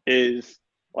is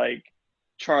like,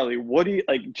 Charlie, what do you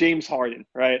like James Harden,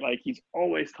 right? Like he's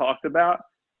always talked about,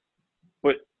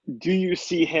 but do you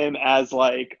see him as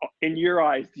like, in your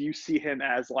eyes, do you see him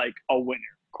as like a winner,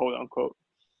 quote unquote?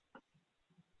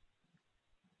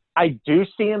 I do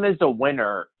see him as a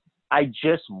winner. I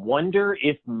just wonder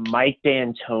if Mike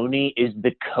D'Antoni is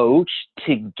the coach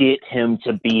to get him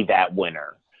to be that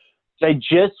winner. So I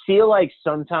just feel like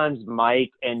sometimes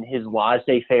Mike and his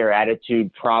laissez-faire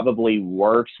attitude probably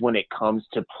works when it comes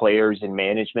to players and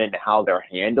management and how they're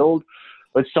handled.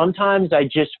 But sometimes I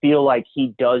just feel like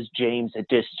he does James a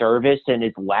disservice and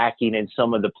is lacking in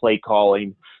some of the play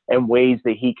calling and ways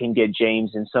that he can get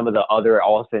James and some of the other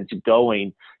offense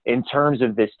going in terms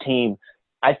of this team.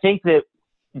 I think that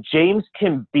James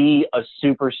can be a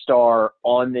superstar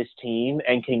on this team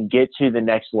and can get to the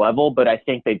next level, but I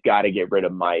think they've got to get rid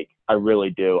of Mike. I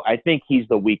really do. I think he's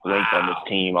the weak link on this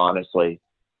team, honestly.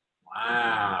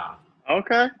 Wow.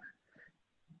 Okay.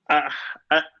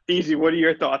 Easy. What are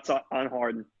your thoughts on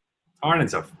Harden?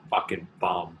 Harden's a fucking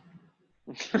bum.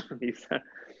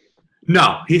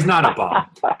 No, he's not a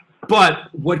bum.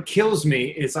 But what kills me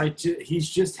is he's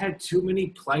just had too many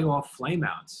playoff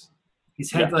flameouts.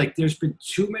 He's had there's been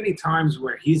too many times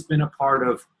where he's been a part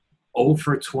of 0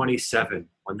 for 27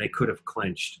 when they could have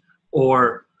clinched.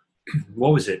 Or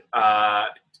what was it?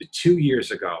 2 years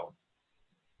ago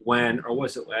or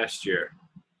was it last year?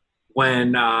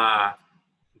 When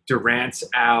Durant's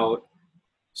out,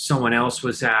 someone else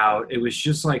was out. It was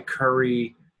just like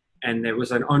Curry, and there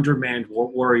was an undermanned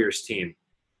Warriors team.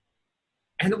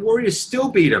 And the Warriors still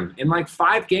beat him in like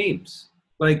 5 games.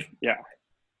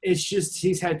 It's just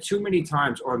he's had too many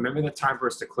times. Or remember the time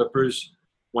versus the Clippers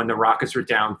when the Rockets were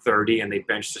down 30 and they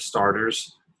benched the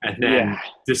starters, and then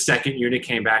the second unit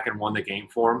came back and won the game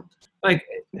for him?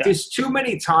 There's too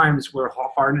many times where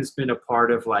Harden's been a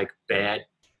part of like bad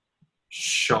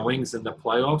showings in the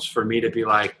playoffs for me to be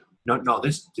like, no,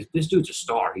 this dude's a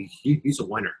star. He's a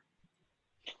winner.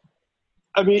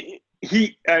 I mean,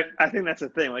 I think that's the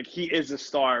thing. Like he is a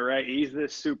star, right? He's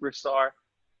this superstar.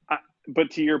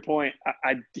 But to your point,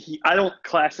 I don't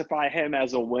classify him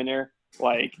as a winner.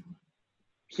 Like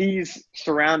he's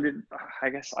surrounded. I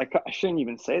guess I shouldn't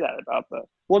even say that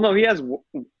about he has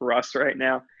Russ right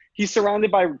now. He's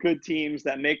surrounded by good teams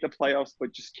that make the playoffs,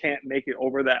 but just can't make it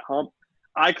over that hump.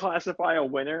 I classify a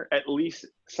winner at least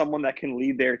someone that can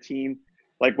lead their team,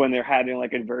 like when they're having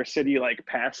like adversity, like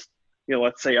past,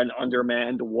 let's say an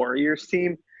undermanned Warriors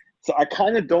team. So I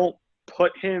kind of don't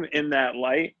put him in that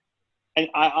light. And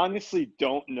I honestly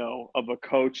don't know of a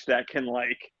coach that can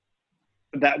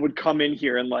that would come in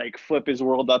here and flip his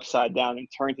world upside down and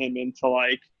turn him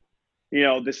into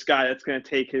this guy that's going to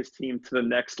take his team to the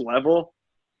next level.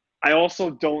 I also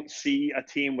don't see a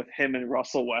team with him and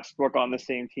Russell Westbrook on the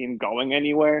same team going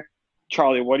anywhere.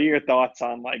 Charlie, what are your thoughts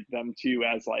on them two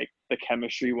as the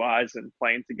chemistry wise and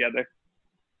playing together?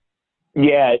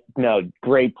 Yeah, no,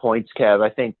 great points, Kev.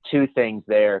 I think 2 things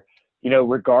there.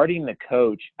 Regarding the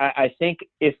coach, I think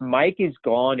if Mike is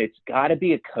gone, it's got to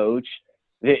be a coach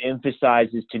that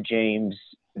emphasizes to James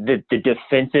the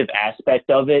defensive aspect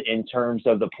of it in terms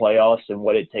of the playoffs and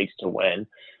what it takes to win.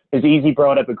 Because Easy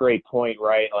brought up a great point,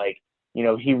 right?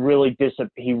 He really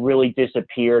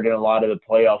disappeared in a lot of the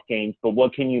playoff games. But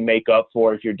what can you make up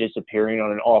for if you're disappearing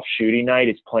on an off shooting night?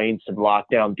 It's playing some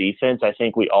lockdown defense. I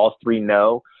think we all 3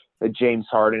 know that James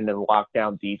Harden and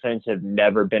lockdown defense have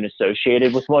never been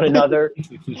associated with one another.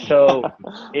 So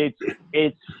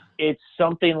it's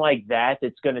something like that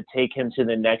that's going to take him to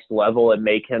the next level and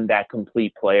make him that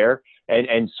complete player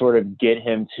and sort of get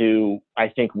him to, I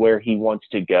think, where he wants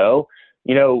to go.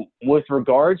 With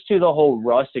regards to the whole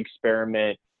Russ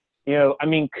experiment,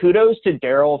 kudos to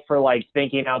Daryl for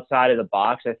thinking outside of the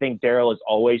box. I think Daryl has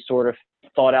always sort of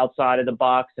thought outside of the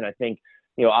box. And I think,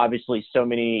 obviously so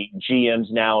many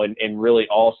GMs now in really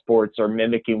all sports are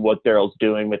mimicking what Daryl's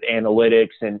doing with analytics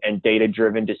and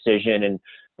data-driven decision. And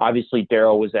obviously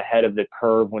Daryl was ahead of the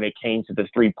curve when it came to the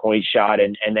 3-point shot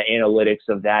and the analytics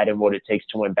of that and what it takes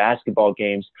to win basketball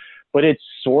games. But it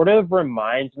sort of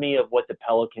reminds me of what the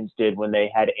Pelicans did when they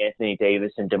had Anthony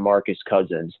Davis and DeMarcus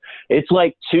Cousins. It's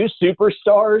like 2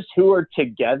 superstars who are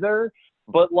together,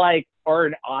 but are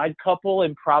an odd couple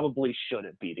and probably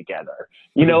shouldn't be together.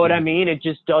 You know what I mean? It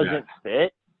just doesn't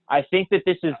fit. I think that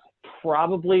this is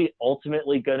probably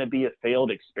ultimately going to be a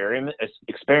failed experiment.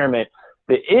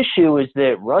 The issue is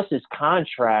that Russ's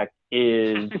contract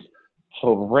is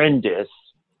horrendous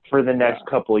for the next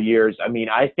couple of years. I mean,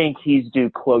 I think he's due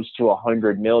close to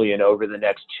 $100 million over the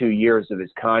next 2 years of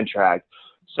his contract.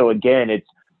 So again, it's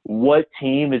what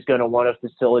team is going to want to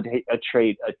facilitate a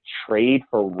trade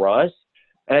for Russ?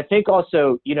 And I think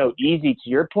also, Easy, to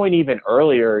your point even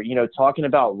earlier, talking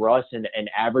about Russ and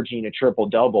averaging a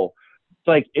triple-double, it's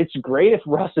like it's great if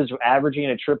Russ is averaging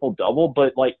a triple-double,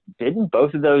 but, like, didn't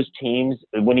both of those teams,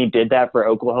 when he did that for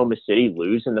Oklahoma City,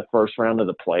 lose in the first round of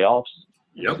the playoffs?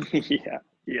 Yep.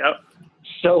 Yep.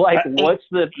 So, like, what's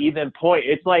the even point?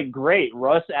 It's like, great,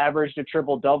 Russ averaged a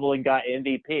triple-double and got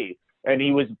MVP, and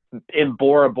he was in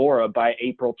Bora Bora by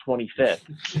April 25th.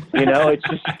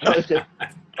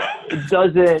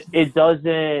 It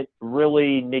doesn't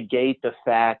really negate the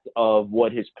fact of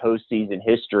what his postseason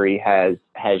history has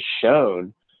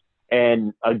shown.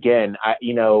 And again,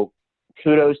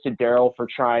 kudos to Daryl for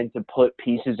trying to put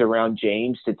pieces around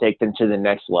James to take them to the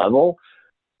next level.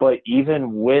 But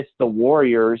even with the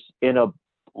Warriors in a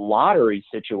lottery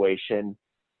situation,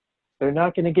 they're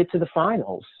not going to get to the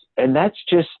finals. And that's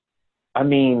just,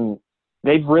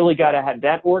 they've really got to have –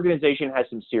 that organization has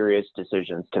some serious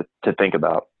decisions to think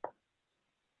about.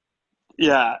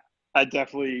 Yeah, I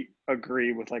definitely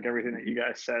agree with, like, everything that you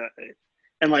guys said.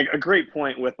 And, like, a great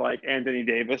point with, like, Anthony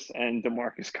Davis and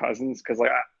DeMarcus Cousins, because, like,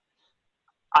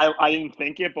 I didn't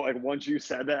think it, but, like, once you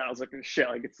said that, I was like, shit,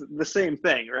 like, it's the same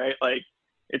thing, right? Like,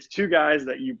 it's two guys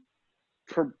that you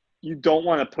don't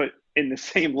want to put in the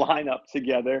same lineup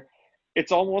together.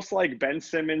 It's almost like Ben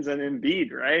Simmons and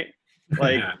Embiid, right?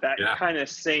 Like, that kind of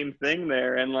same thing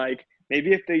there. And, like,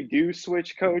 maybe if they do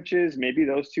switch coaches, maybe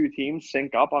those two teams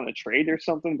sync up on a trade or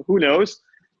something. Who knows?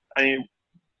 I mean,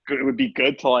 it would be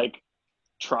good to, like,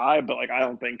 try, but, like, I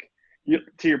don't think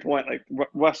 – to your point, like,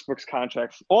 Westbrook's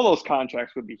contracts, all those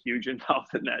contracts would be huge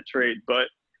involved in that trade, but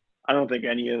I don't think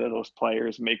any of those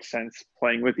players make sense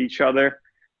playing with each other.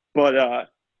 But,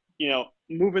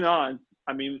 moving on,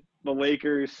 I mean, the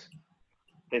Lakers,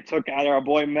 they took out our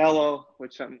boy Melo,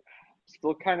 which I'm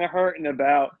still kind of hurting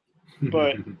about.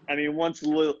 But, I mean, once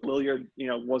Lillard,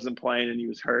 wasn't playing and he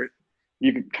was hurt,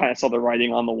 you kind of saw the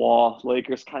writing on the wall.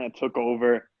 Lakers kind of took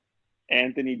over.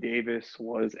 Anthony Davis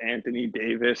was Anthony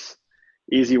Davis.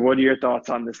 Easy, what are your thoughts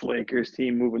on this Lakers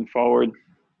team moving forward?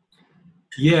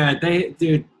 Yeah,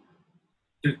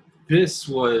 this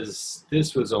was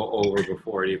over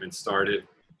before it even started.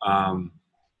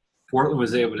 Portland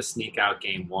was able to sneak out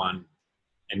game one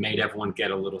and made everyone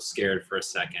get a little scared for a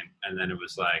second, and then it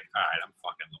was like, all right, I'm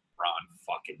fucking LeBron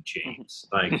fucking James.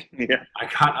 Like, yeah.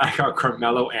 I got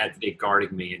Carmelo Anthony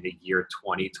guarding me in the year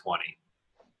 2020.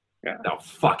 Yeah. The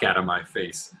fuck out of my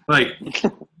face. Like,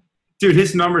 dude,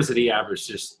 his numbers that he averaged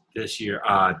just this year,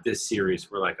 this series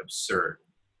were like absurd.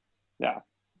 Yeah.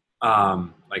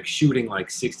 Like shooting like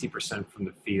 60% from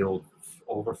the field,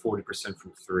 over 40%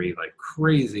 from three, like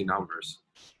crazy numbers.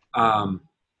 But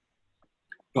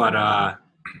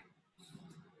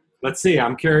let's see.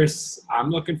 I'm curious.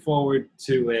 I'm looking forward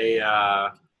to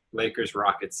a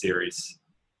Lakers-Rockets series.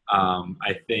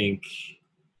 I think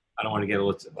I don't want to get a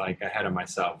little like ahead of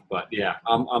myself, but yeah,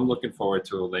 I'm looking forward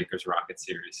to a Lakers-Rockets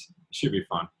series. It should be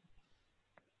fun.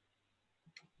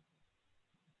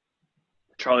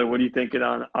 Charlie, what are you thinking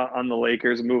on the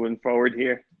Lakers moving forward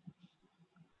here?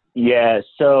 Yeah,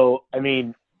 so, I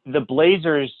mean, the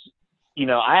Blazers,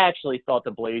 I actually thought the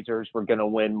Blazers were going to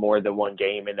win more than one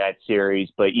game in that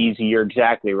series, but Easy, you're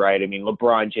exactly right. I mean,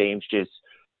 LeBron James just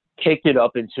kicked it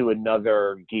up into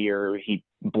another gear. He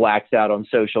blacks out on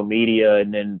social media,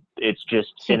 and then it's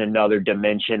just in another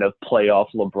dimension of playoff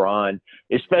LeBron,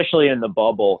 especially in the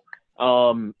bubble.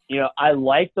 I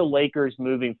like the Lakers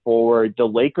moving forward. The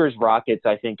Lakers-Rockets,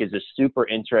 I think, is a super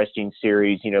interesting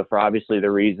series, for obviously the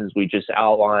reasons we just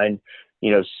outlined,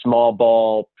 small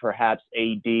ball, perhaps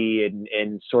AD,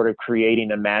 and sort of creating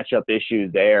a matchup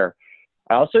issue there.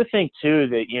 I also think, too,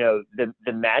 that,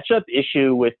 the matchup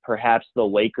issue with perhaps the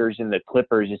Lakers and the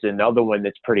Clippers is another one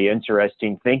that's pretty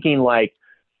interesting. Thinking like,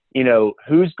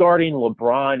 who's guarding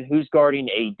LeBron, who's guarding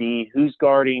AD, who's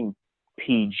guarding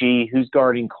PG, who's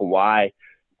guarding Kawhi,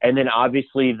 and then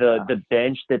obviously the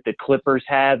bench that the Clippers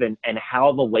have and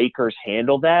how the Lakers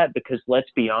handle that, because let's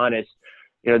be honest,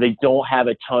 they don't have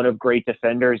a ton of great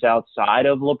defenders outside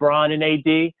of LeBron and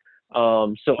AD.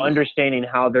 So understanding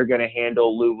how they're going to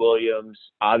handle Lou Williams,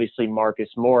 obviously Marcus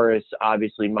Morris,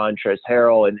 obviously Montrezl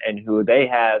Harrell, and who they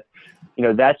have,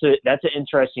 that's an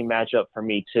interesting matchup for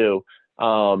me too.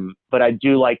 But I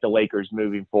do like the Lakers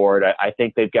moving forward. I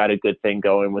think they've got a good thing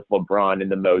going with LeBron in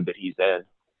the mode that he's in.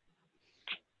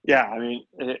 Yeah, I mean,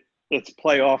 it's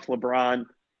playoff LeBron,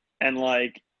 and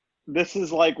like this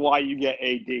is like why you get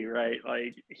AD, right?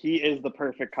 Like he is the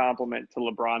perfect complement to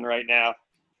LeBron right now.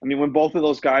 I mean, when both of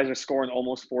those guys are scoring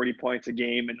almost 40 points a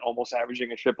game and almost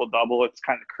averaging a triple-double, it's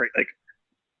kind of crazy. Like,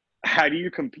 how do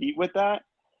you compete with that?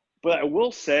 But I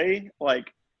will say,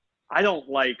 like, I don't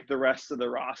like the rest of the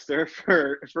roster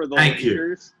for the Thank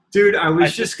Lakers. you. Dude, I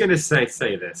was just going to say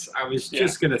this. I was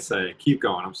just Yeah. going to say, keep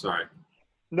going. I'm sorry.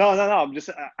 No.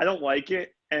 I don't like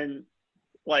it. And,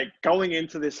 like, going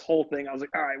into this whole thing, I was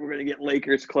like, all right, we're going to get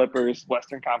Lakers, Clippers,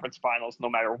 Western Conference Finals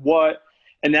no matter what.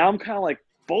 And now I'm kind of like,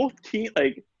 both teams,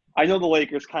 like, I know the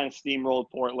Lakers kind of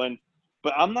steamrolled Portland,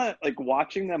 but I'm not, like,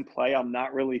 watching them play, I'm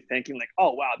not really thinking, like,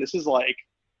 oh, wow, this is, like,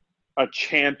 a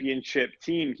championship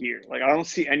team here. Like, I don't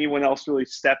see anyone else really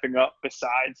stepping up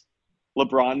besides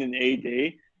LeBron and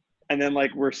AD. And then,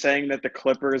 like, we're saying that the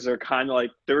Clippers are kind of,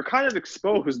 like, they were kind of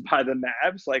exposed by the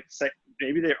Mavs. Like,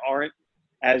 maybe they aren't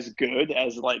as good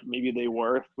as, like, maybe they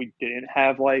were if we didn't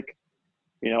have, like,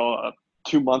 you know, a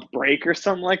 2-month break or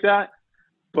something like that.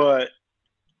 But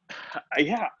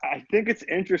yeah, I think it's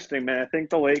interesting, man. I think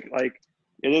it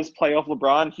is playoff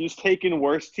LeBron. He's taken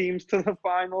worse teams to the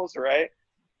finals, right?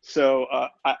 So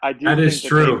I do. That think is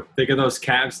true. Think of those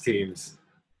Cavs teams.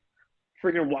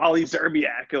 Freaking Wally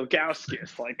Zerbiak,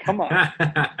 Ilgauskas. Like, come on.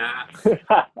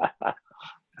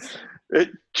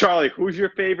 Charlie, who's your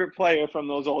favorite player from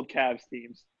those old Cavs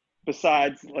teams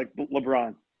besides, like,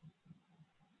 LeBron?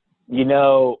 You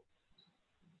know,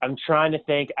 I'm trying to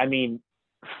think. I mean,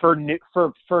 for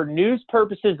news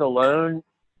purposes alone,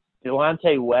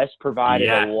 Delonte West provided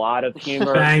a lot of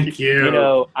humor. Thank you. You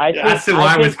know, that's who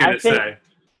I was going to say.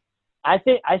 I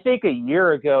think a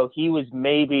year ago he was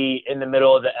maybe in the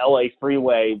middle of the LA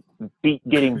freeway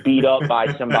getting beat up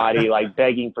by somebody, like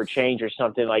begging for change or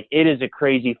something. Like, it is a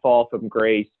crazy fall from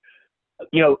grace.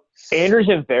 You know,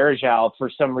 Anderson Varejao, for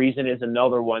some reason, is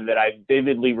another one that I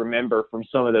vividly remember from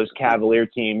some of those Cavalier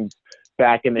teams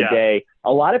back in the day.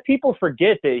 A lot of people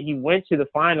forget that he went to the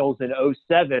finals in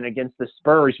 2007 against the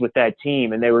Spurs with that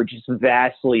team, and they were just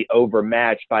vastly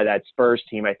overmatched by that Spurs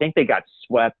team. I think they got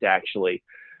swept, actually.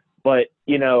 But,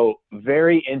 you know,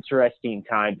 very interesting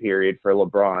time period for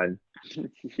LeBron.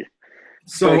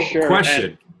 So, sure.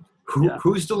 question: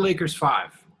 who's the Lakers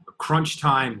 5? Crunch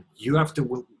time. You have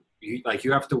to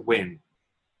win.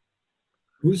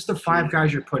 Who's the 5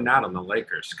 guys you're putting out on the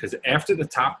Lakers? Because after the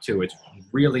top 2, it's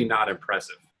really not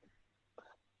impressive.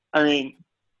 I mean,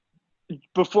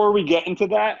 before we get into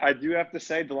that, I do have to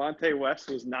say Delonte West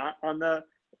was not on the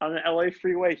LA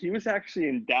freeway. He was actually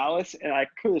in Dallas, and I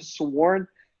could have sworn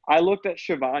I looked at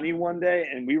Shivani one day,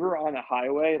 and we were on a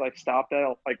highway, like stopped at,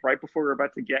 like, right before we were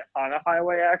about to get on a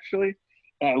highway, actually.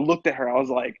 And I looked at her. I was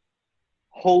like,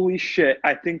 holy shit,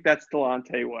 I think that's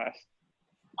Delonte West.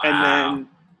 Wow. And then,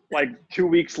 like, 2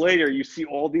 weeks later, you see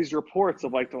all these reports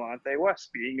of, like, Delonte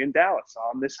West being in Dallas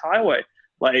on this highway.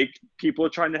 Like, people are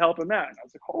trying to help him out. And I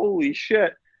was like, holy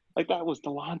shit. Like, that was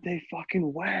Delonte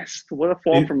fucking West. What a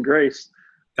fall from grace.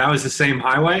 That was the same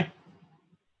highway?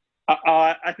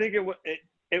 I think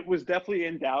it was definitely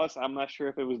in Dallas. I'm not sure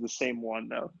if it was the same one,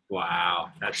 though.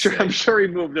 Wow. I'm sure he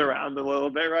moved around a little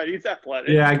bit, right? He's athletic.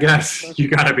 Yeah, I guess. You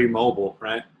got to be mobile,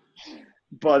 right?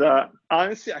 But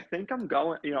honestly, I think I'm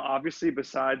going, you know, obviously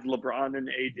besides LeBron and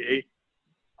AD,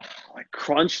 like,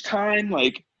 crunch time,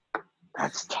 like,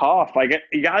 that's tough.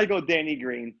 You got to go Danny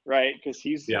Green, right? Because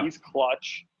he's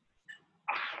clutch.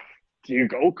 Do you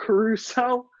go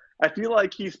Caruso? I feel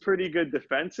like he's pretty good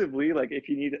defensively. Like, if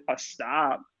you need a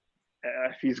stop,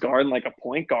 if he's guarding, like, a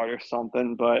point guard or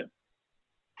something. But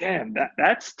damn,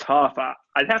 that's tough.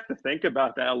 I'd have to think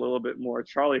about that a little bit more.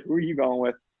 Charlie, who are you going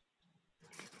with?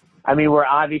 I mean, we're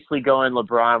obviously going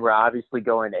LeBron. We're obviously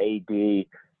going AD.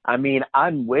 I mean,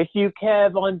 I'm with you,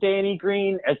 Kev, on Danny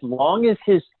Green, as long as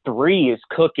his 3 is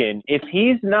cooking. If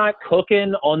he's not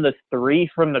cooking on the 3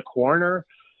 from the corner,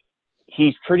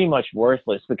 he's pretty much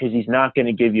worthless because he's not going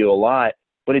to give you a lot.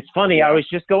 But it's funny, I was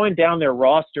just going down their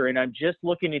roster, and I'm just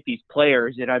looking at these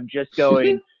players, and I'm just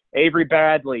going, Avery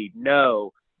Bradley,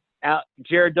 no.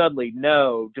 Jared Dudley,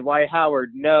 no. Dwight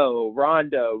Howard, no.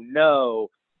 Rondo, no.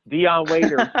 Dion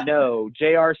Waiters, no.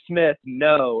 J.R. Smith,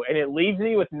 no. And it leaves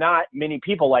me with not many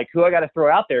people. Like, who I got to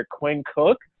throw out there? Quinn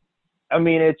Cook? I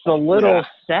mean, it's a little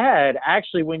sad,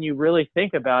 actually, when you really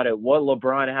think about it, what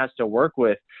LeBron has to work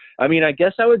with. I mean, I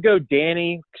guess I would go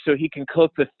Danny so he can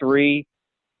cook the 3.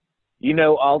 You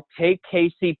know, I'll take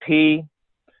KCP,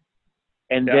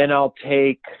 and then I'll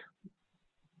take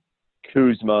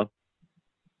Kuzma.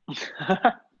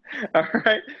 All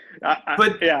right.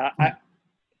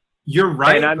 You're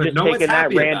right, and I'm but just no one's taking that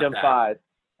happy random about that. 5.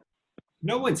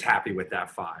 No one's happy with that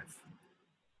 5.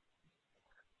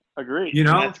 Agreed. You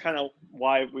And know, that's kind of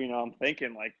why, I'm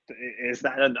thinking, like, is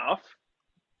that enough?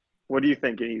 What do you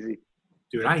think, Easy?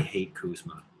 dude, I hate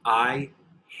Kuzma. I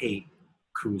hate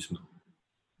Kuzma.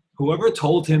 Whoever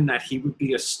told him that he would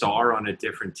be a star on a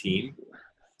different team,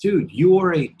 dude, you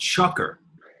are a chucker.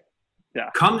 Yeah.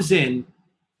 Comes in,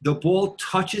 the ball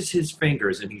touches his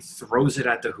fingers, and he throws it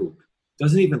at the hoop.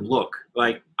 Doesn't even look.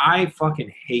 Like, I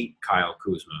fucking hate Kyle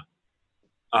Kuzma.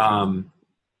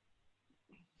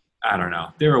 I don't know.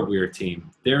 They're a weird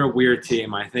team.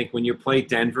 I think when you play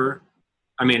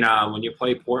when you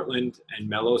play Portland and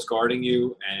Melo's guarding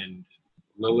you and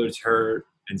Lillard's hurt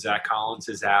and Zach Collins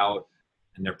is out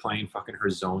and they're playing fucking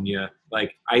Herzonia,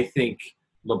 like, I think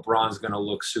LeBron's going to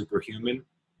look superhuman.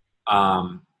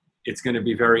 It's going to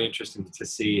be very interesting to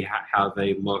see how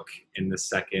they look in the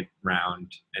second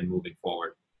round and moving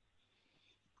forward.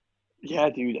 Yeah,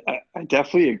 dude, I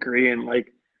definitely agree. And,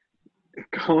 like,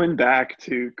 going back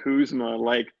to Kuzma,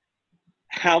 like,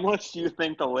 how much do you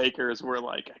think the Lakers were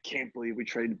like, I can't believe we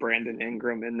traded Brandon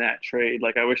Ingram in that trade.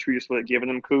 Like, I wish we just would have given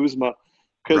him Kuzma.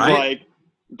 Because, Right? like,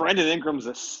 Brandon Ingram's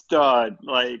a stud.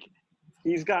 Like,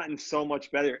 he's gotten so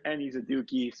much better. And he's a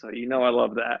Dookie, so I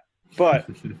love that. But,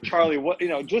 Charlie,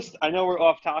 I know we're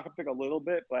off topic a little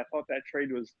bit, but I thought that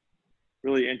trade was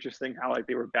really interesting how, like,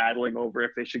 they were battling over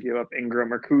if they should give up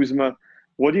Ingram or Kuzma.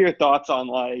 What are your thoughts on,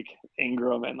 like,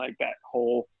 Ingram and, like, that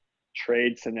whole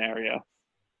trade scenario?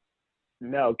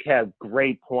 No, Kev,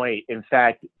 great point. In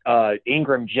fact,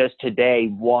 Ingram just today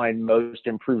won Most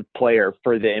Improved Player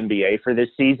for the NBA for this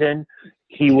season.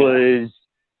 He was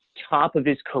top of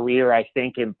his career, I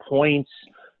think, in points,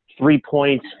 3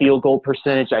 points, field goal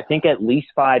percentage. I think at least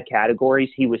 5 categories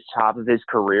he was top of his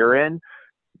career in.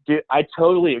 Dude, I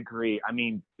totally agree. I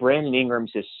mean, Brandon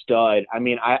Ingram's a stud. I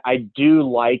mean, I do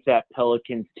like that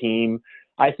Pelicans team.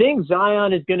 I think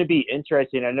Zion is going to be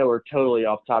interesting. I know we're totally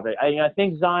off topic. I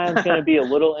think Zion's going to be a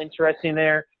little interesting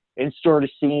there in sort of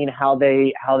seeing how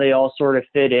they all sort of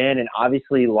fit in, and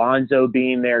obviously Lonzo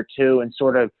being there too, and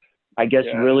sort of, I guess,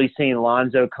 really seeing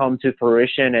Lonzo come to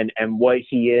fruition and what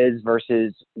he is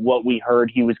versus what we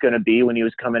heard he was going to be when he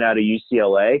was coming out of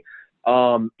UCLA.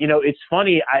 It's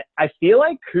funny. I feel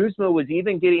like Kuzma was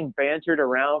even getting bantered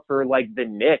around for, like, the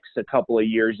Knicks a couple of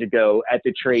years ago at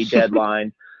the trade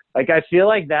deadline. Like, I feel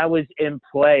like that was in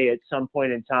play at some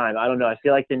point in time. I don't know. I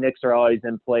feel like the Knicks are always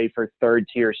in play for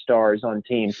third-tier stars on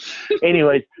teams.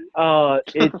 Anyways,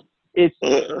 it's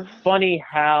funny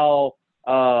how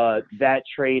that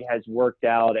trade has worked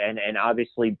out, and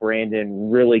obviously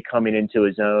Brandon really coming into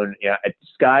his own. Yeah,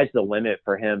 sky's the limit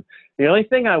for him. The only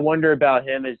thing I wonder about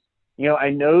him is, I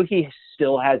know he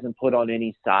still hasn't put on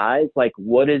any size. Like,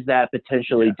 what does that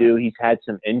potentially do? He's had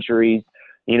some injuries.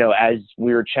 As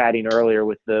we were chatting earlier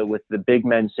with the big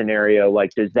men scenario,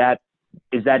 like, is that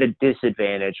a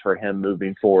disadvantage for him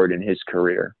moving forward in his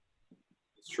career?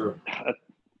 It's true.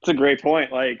 It's a great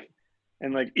point. Like,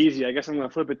 and, like, Easy, I guess I'm going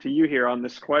to flip it to you here on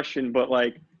this question, but,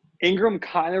 like, Ingram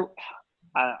kind of,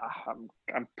 I'm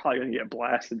probably going to get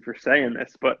blasted for saying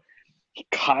this, but he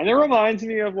kind of reminds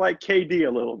me of, like, KD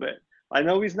a little bit. I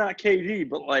know he's not KD,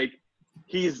 but, like,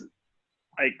 he's,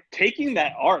 like, taking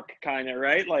that arc kind of,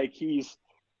 right? Like, he's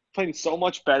playing so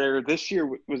much better. This year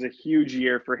was a huge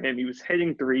year for him. He was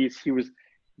hitting threes. He was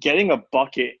getting a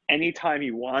bucket anytime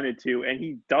he wanted to, and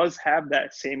he does have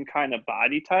that same kind of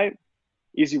body type.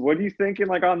 Easy, what are you thinking,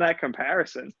 like, on that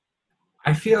comparison?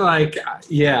 I feel like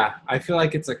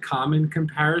it's a common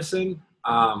comparison.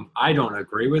 I don't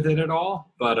agree with it at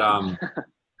all, but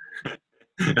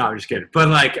no, I'm just kidding. But,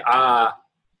 like, I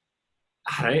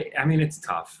mean, it's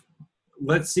tough.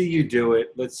 Let's see you do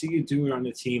it. Let's see you do it on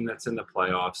a team that's in the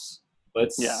playoffs.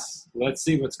 Let's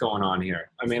see what's going on here.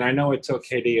 I mean, I know it took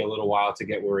KD a little while to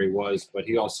get where he was, but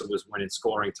he also was winning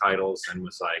scoring titles and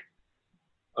was, like,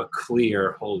 a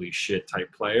clear holy shit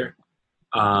type player.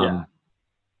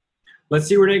 Let's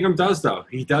see what Ingram does, though.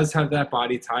 He does have that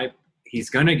body type. He's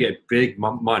going to get big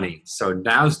money. So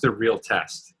now's the real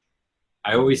test.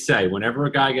 I always say, whenever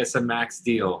a guy gets a max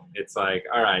deal, it's like,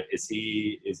 all right, is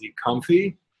he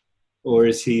comfy or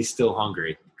is he still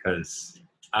hungry? Because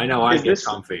I know I'd get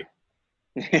comfy.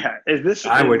 Yeah.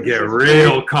 I would get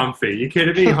real comfy. You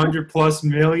kidding me? 100+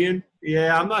 million?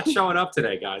 Yeah, I'm not showing up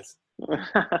today, guys.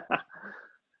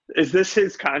 Is this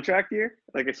his contract year?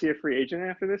 Like, is he a free agent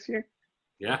after this year?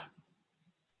 Yeah.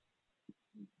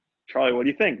 Charlie, what do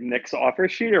you think? Knicks offer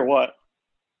sheet or what?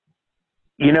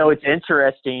 It's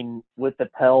interesting with the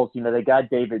Pels. They got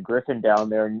David Griffin down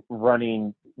there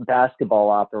running basketball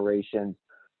operations.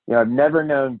 I've never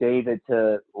known David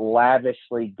to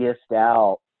lavishly gift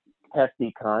out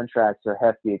hefty contracts or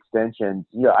hefty extensions.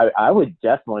 I would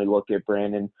definitely look at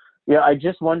Brandon Yeah, I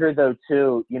just wonder though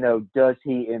too, does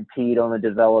he impede on the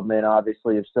development,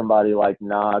 obviously, of somebody like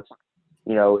Knox,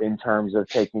 in terms of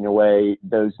taking away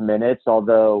those minutes,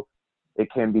 although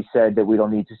it can be said that we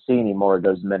don't need to see any more of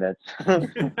those minutes.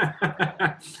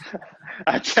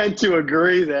 I tend to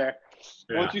agree there.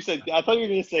 Yeah. Once you said, I thought you were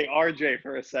going to say RJ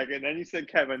for a second, then you said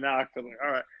Kevin Knox. I'm like,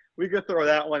 all right, we could throw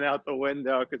that one out the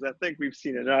window because I think we've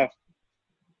seen enough.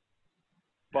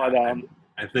 But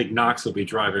I think Knox will be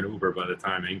driving Uber by the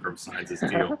time Ingram signs his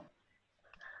deal.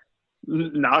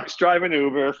 Knox driving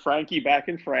Uber, Frankie back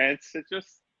in France. It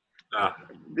just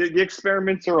the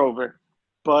experiments are over.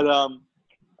 But all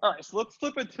right, so let's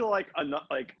flip it to like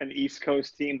an East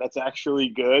Coast team that's actually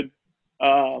good.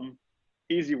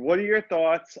 Easy. What are your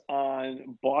thoughts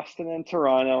on Boston and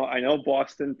Toronto? I know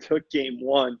Boston took game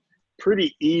one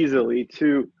pretty easily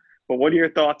too, but what are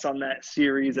your thoughts on that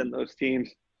series and those teams?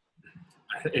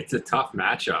 It's a tough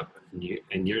matchup,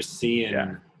 and you're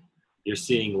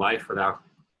seeing life without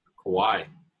Kawhi.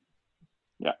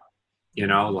 Yeah.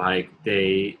 Like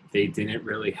they didn't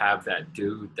really have that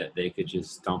dude that they could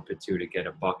just dump it to get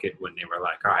a bucket when they were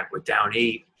like, all right, we're down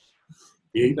 8.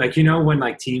 When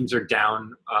like teams are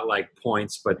down like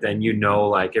points, but then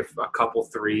like if a couple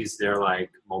threes, they're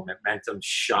like momentum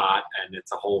shot and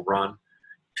it's a whole run,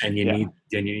 and you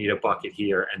need a bucket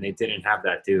here, and they didn't have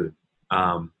that dude.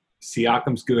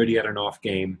 Siakam's good. He had an off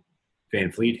game.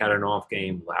 Van Fleet had an off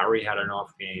game. Lowry had an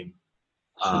off game.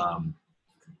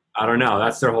 I don't know.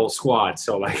 That's their whole squad.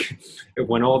 So like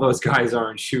when all those guys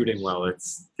aren't shooting well,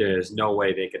 there's no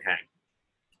way they could hang.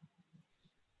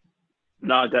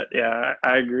 No,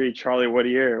 I agree. Charlie, what are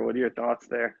your thoughts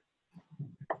there?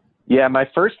 Yeah, my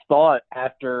first thought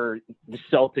after the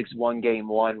Celtics won game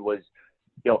one was,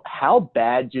 how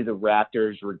bad do the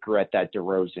Raptors regret that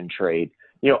DeRozan trade?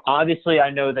 Obviously I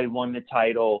know they won the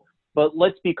title, but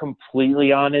let's be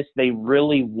completely honest. They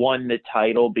really won the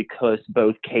title because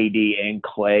both KD and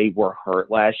Clay were hurt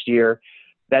last year.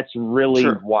 That's really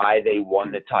why they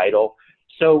won the title.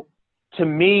 So to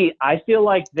me, I feel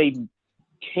like they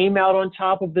came out on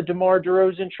top of the DeMar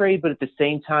DeRozan trade, but at the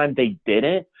same time they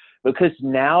didn't, because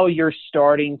now you're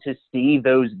starting to see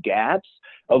those gaps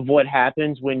of what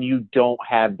happens when you don't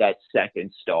have that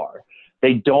second star.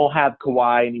 They don't have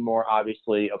Kawhi anymore,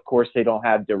 obviously. Of course, they don't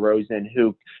have DeRozan,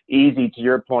 who, easy to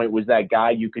your point, was that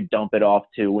guy you could dump it off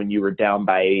to when you were down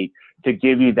by 8 to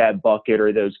give you that bucket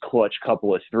or those clutch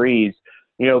couple of threes.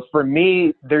 For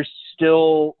me, they're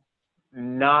still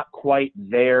not quite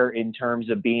there in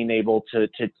terms of being able to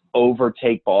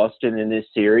overtake Boston in this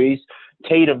series.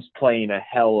 Tatum's playing a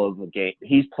hell of a game.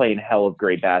 He's playing hell of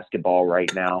great basketball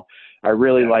right now. I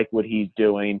really like what he's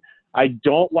doing. I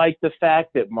don't like the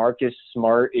fact that Marcus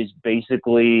Smart is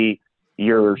basically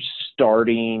your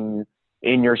starting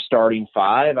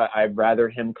 5. I'd rather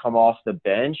him come off the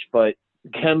bench, but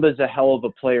Kemba's a hell of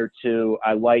a player too.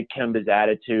 I like Kemba's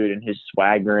attitude and his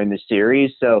swagger in the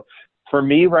series. So for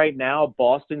me right now,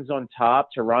 Boston's on top.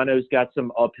 Toronto's got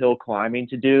some uphill climbing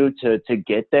to do to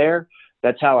get there.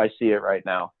 That's how I see it right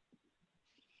now.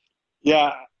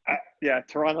 Yeah.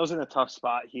 Toronto's in a tough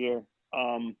spot here.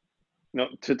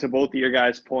 To both of your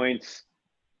guys' points,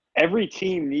 every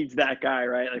team needs that guy,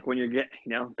 right? Like when you're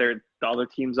the other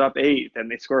team's up 8, then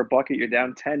they score a bucket, you're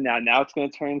down 10 now. Now it's going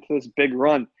to turn into this big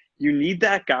run. You need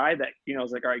that guy that,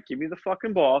 is like, all right, give me the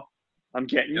fucking ball. I'm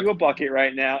getting you a bucket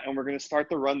right now, and we're going to start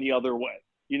the run the other way.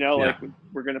 Like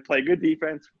we're going to play good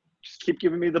defense. Just keep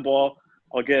giving me the ball.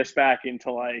 I'll get us back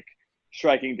into, like,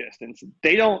 striking distance.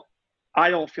 I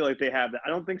don't feel like they have that. I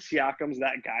don't think Siakam's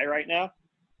that guy right now.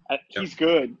 He's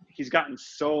good. He's gotten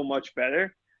so much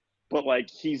better, but, like,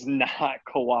 he's not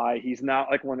Kawhi. He's not,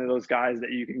 like, one of those guys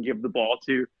that you can give the ball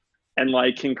to and,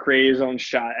 like, can create his own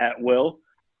shot at will.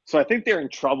 So I think they're in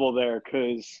trouble there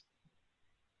because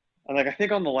 – and, like, I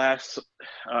think on the last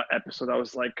episode, I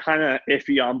was, like, kind of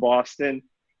iffy on Boston.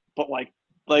 But,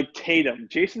 like Tatum,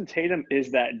 Jason Tatum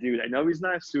is that dude. I know he's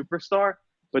not a superstar,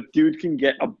 but dude can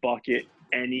get a bucket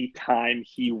anytime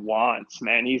he wants,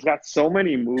 man. He's got so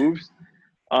many moves.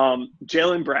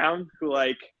 Jaylen Brown, who,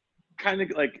 like, kind of,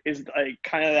 like, is, like,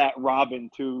 kind of that Robin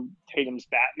to Tatum's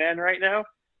Batman right now.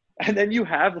 And then you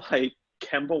have, like,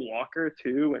 Kemba Walker,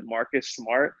 too, and Marcus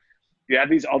Smart. You have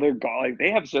these other guys. Like,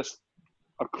 they have just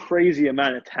a crazy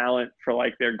amount of talent for,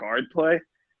 like, their guard play.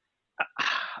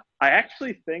 I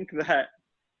actually think that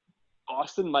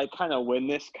Boston might kind of win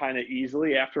this kind of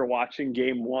easily after watching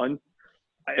game one.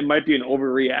 It might be an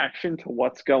overreaction to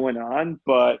what's going on,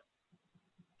 but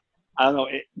I don't know.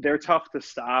 They're tough to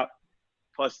stop.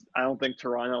 Plus, I don't think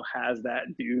Toronto has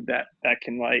that dude that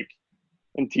can, like,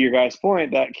 and to your guys'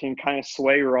 point, that can kind of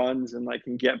sway runs and, like,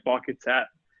 can get buckets at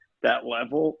that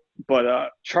level.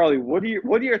 But Charlie, what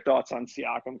are your thoughts on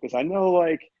Siakam? Because I know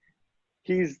like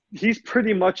he's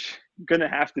pretty much gonna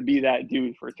have to be that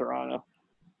dude for Toronto.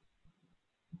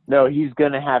 No, he's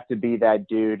going to have to be that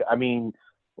dude. I mean,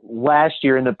 last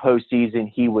year in the postseason,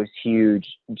 he was huge,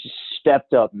 just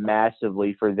stepped up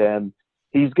massively for them.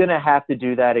 He's going to have to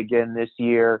do that again this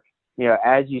year.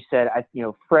 As you said,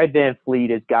 Fred VanVleet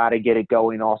has got to get it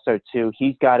going also too.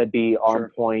 He's got to be on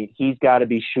point. He's got to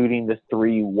be shooting the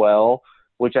three well,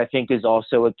 which I think is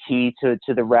also a key to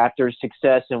the Raptors'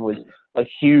 success and was a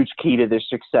huge key to their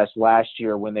success last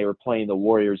year when they were playing the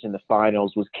Warriors in the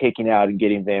finals, was kicking out and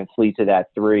getting VanVleet to that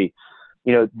three.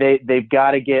 They've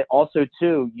got to get also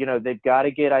too, they've got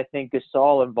to get, I think,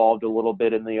 Gasol involved a little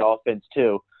bit in the offense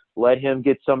too. Let him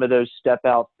get some of those step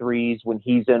out threes when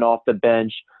he's in off the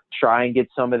bench, try and get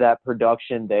some of that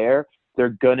production there.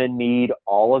 They're going to need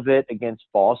all of it against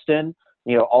Boston.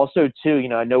 Also too,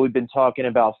 I know we've been talking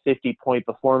about 50-point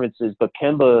performances, but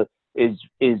Kemba is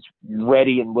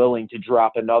ready and willing to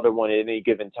drop another one at any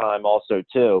given time also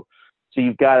too. So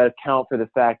you've got to account for the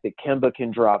fact that Kemba can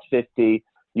drop 50.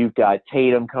 You've got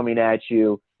Tatum coming at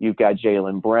you. You've got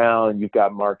Jaylen Brown. You've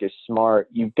got Marcus Smart.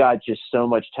 You've got just so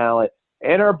much talent.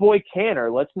 And our boy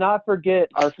Canner. Let's not forget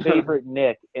our favorite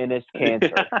Nick, Enes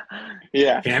Kanter.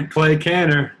 Yeah. Can't play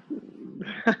Canner.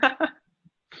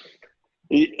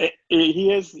 He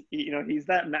is, he's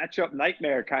that matchup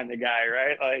nightmare kind of guy,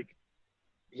 right? Like,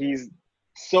 he's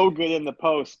so good in the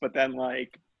post, but then,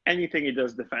 like, anything he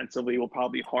does defensively will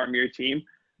probably harm your team.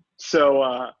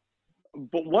 So,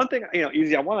 but one thing,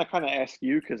 Easy, I want to kind of ask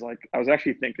you, because, like, I was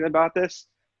actually thinking about this.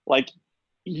 Like,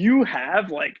 you have,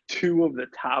 like, two of the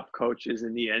top coaches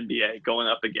in the NBA going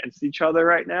up against each other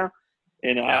right now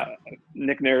in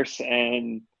Nick Nurse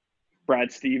and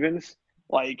Brad Stevens.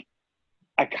 Like,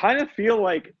 I kind of feel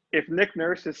like if Nick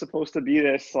Nurse is supposed to be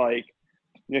this, like,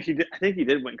 I think he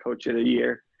did win Coach of the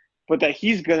Year, but that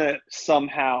he's going to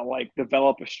somehow, like,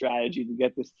 develop a strategy to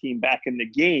get this team back in the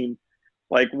game.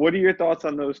 Like, what are your thoughts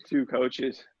on those two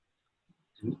coaches?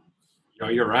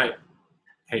 You're right.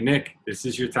 Hey, Nick, this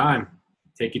is your time.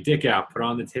 Take your dick out. Put it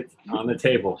on the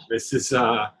table. This is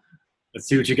let's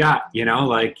see what you got.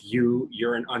 Like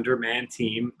you're an undermanned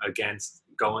team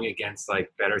going against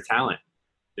like better talent.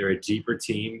 They're a deeper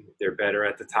team. They're better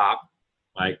at the top.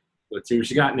 Like, let's see what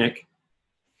you got, Nick.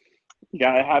 You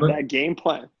gotta have that game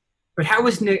plan. But how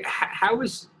is Nick? I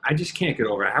just can't get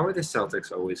over it. How are the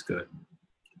Celtics always good?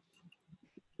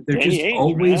 They're Danny just Ainge,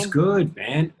 always man. good,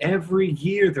 man. Every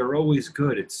year they're always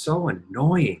good. It's so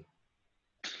annoying.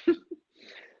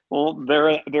 Well,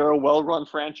 they're a well-run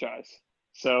franchise.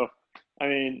 So, I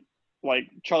mean, like,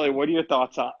 Charlie, what are your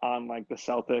thoughts on like the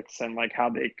Celtics and like how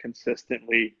they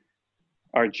consistently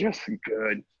are just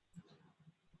good?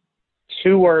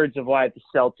 2 words of why the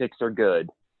Celtics are good.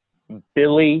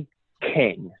 Billy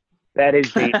King. That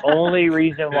is the only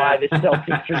reason why the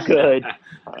Celtics are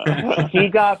good. He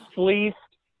got fleeced.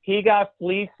 He got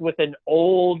fleeced with an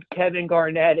old Kevin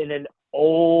Garnett and an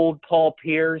old Paul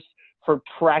Pierce for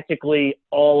practically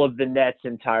all of the Nets'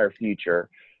 entire future.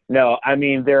 No, I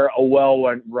mean, they're a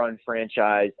well-run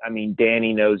franchise. I mean,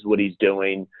 Danny knows what he's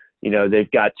doing.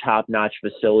 They've got top-notch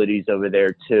facilities over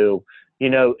there, too.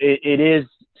 It is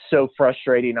so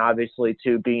frustrating, obviously,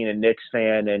 too, being a Knicks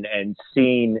fan and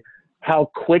seeing how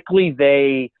quickly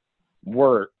they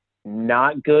were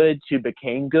not good to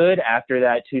became good after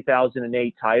that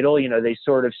 2008 title. They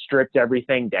sort of stripped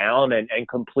everything down and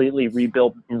completely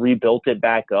rebuilt it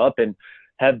back up and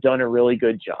have done a really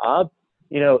good job.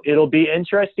 It'll be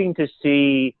interesting to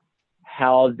see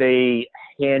how they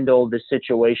handle the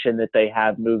situation that they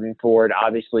have moving forward.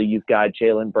 Obviously, you've got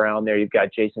Jaylen Brown there. You've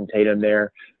got Jason Tatum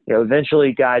there.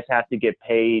 Eventually guys have to get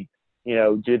paid.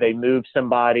 Do they move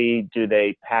somebody? Do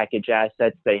they package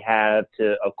assets they have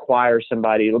to acquire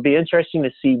somebody? It'll be interesting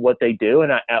to see what they do.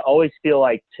 And I always feel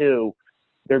like, too,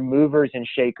 they're movers and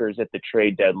shakers at the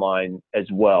trade deadline as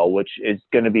well, which is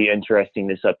going to be interesting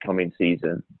this upcoming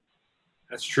season.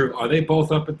 That's true. Are they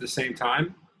both up at the same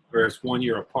time, or it's 1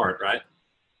 year apart, right?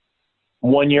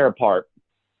 1 year apart.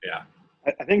 Yeah.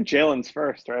 I think Jalen's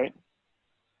first, right?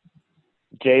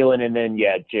 Jaylen and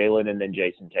then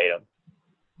Jason Tatum.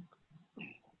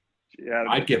 Yeah,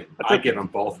 I'd give them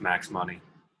both max money.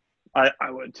 I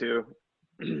would too.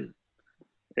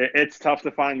 It's tough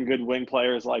to find good wing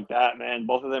players like that, man.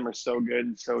 Both of them are so good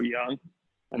and so young,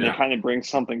 and they kind of bring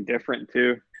something different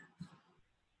too.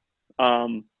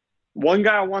 One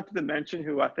guy I wanted to mention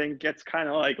who I think gets kind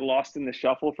of like lost in the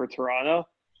shuffle for Toronto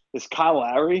is Kyle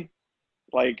Lowry.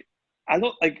 Like,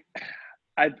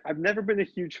 I've never been a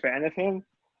huge fan of him,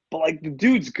 but like the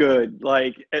dude's good.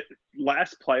 Like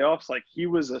last playoffs, like he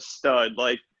was a stud.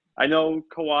 Like I know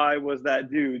Kawhi was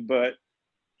that dude, but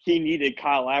he needed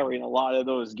Kyle Lowry in a lot of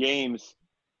those games.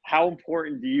 How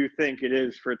important do you think it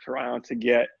is for Toronto to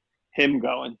get him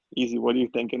going? Easy, what are you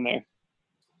thinking there?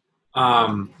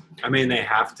 I mean, they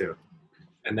have to,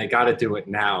 and they got to do it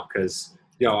now because,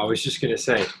 I was just going to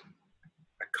say,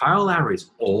 Kyle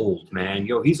Lowry's old, man.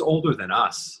 He's older than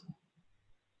us.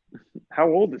 How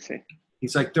old is he?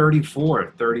 He's like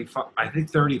 34, 35, I think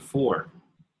 34.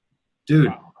 Dude,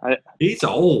 wow. He's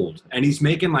old, and he's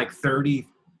making like 30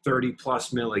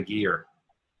 plus mil a year.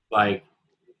 Like,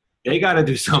 they got to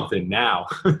do something now.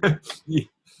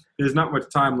 There's not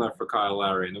much time left for Kyle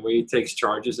Lowry, and the way he takes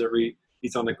charges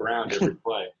he's on the ground every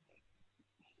play.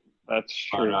 That's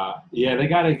true. But, they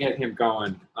got to get him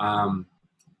going.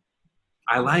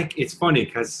 It's funny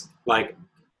because, like,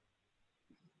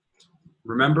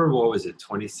 remember, what was it,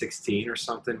 2016 or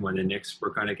something, when the Knicks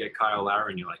were going to get Kyle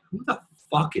Lowry, and you're like, who the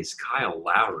fuck is Kyle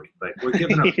Lowry? Like, we're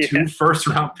giving up 2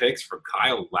 first-round picks for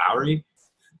Kyle Lowry?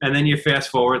 And then you fast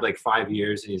forward, like, 5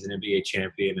 years, and he's an NBA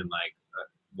champion and, like,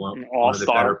 one of the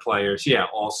better players. Yeah,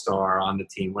 all-star on the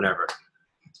team, whatever.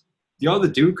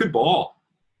 The dude could ball.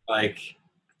 Like,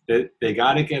 they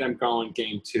got to get him going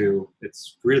game 2.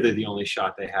 It's really the only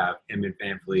shot they have, him and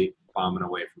Van Vliet bombing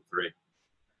away from 3.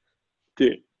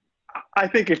 Dude, I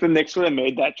think if the Knicks would have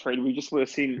made that trade, we just would have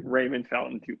seen Raymond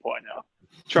Felton 2.0.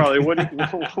 Charlie, what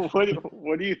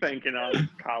are you thinking on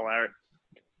Kyle Lowry?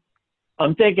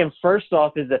 I'm thinking, first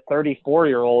off, as a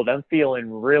 34-year-old, I'm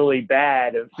feeling really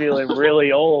bad. I'm feeling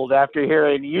really old after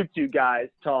hearing you two guys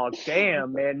talk.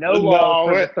 Damn, man, no love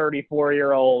for the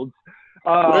 34-year-olds.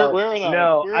 We're in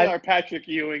our Patrick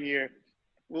Ewing year.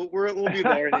 We'll be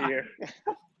there in a year.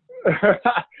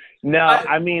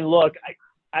 I mean, look,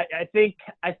 I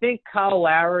think Kyle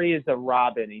Lowry is a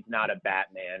Robin. He's not a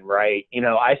Batman, right?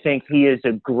 I think he is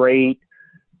a great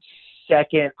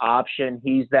second option.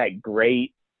 He's that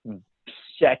great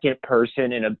second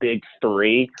person in a big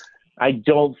 3. I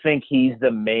don't think he's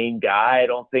the main guy. I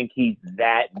don't think he's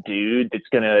that dude that's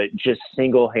going to just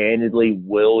single-handedly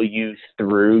will you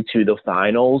through to the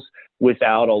finals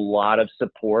without a lot of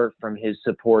support from his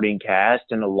supporting cast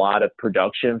and a lot of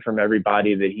production from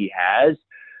everybody that he has.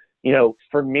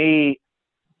 For me,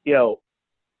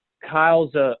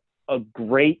 Kyle's a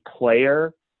great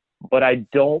player, but I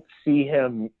don't see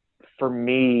him, for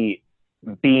me,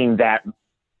 being that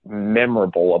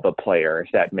memorable of a player,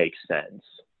 if that makes sense.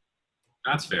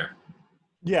 That's fair.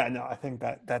 Yeah, no, I think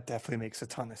that definitely makes a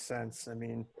ton of sense. I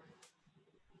mean,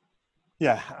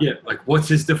 yeah. Yeah, like, what's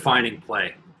his defining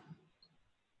play?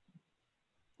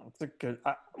 That's a good –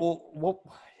 I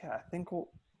think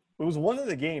 – it was one of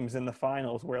the games in the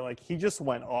finals where, like, he just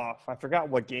went off. I forgot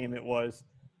what game it was,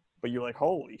 but you're like,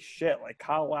 holy shit. Like,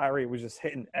 Kyle Lowry was just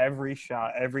hitting every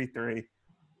shot, every 3.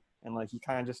 And, like, he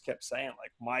kind of just kept saying,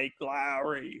 like, Mike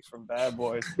Lowry from Bad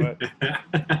Boys.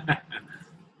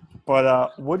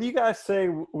 But what do you guys say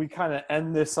we kind of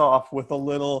end this off with a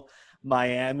little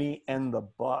Miami and the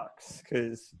Bucks?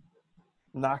 Because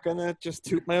I'm not going to just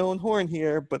toot my own horn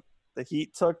here, but the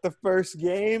Heat took the first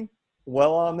game.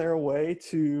 Well on their way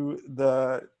to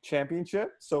the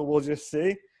championship, so we'll just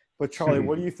see. But, Charlie,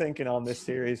 what are you thinking on this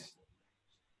series?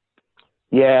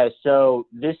 Yeah, so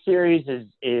this series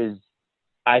is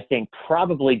I think,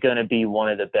 probably going to be one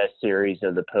of the best series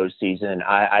of the postseason.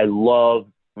 I love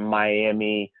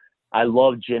Miami. I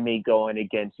love Jimmy going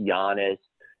against Giannis.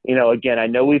 Again, I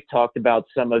know we've talked about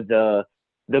some of the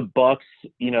Bucks,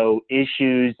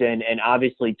 issues and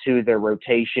obviously too their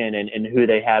rotation and who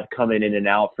they have coming in and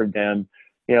out for them.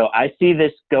 I see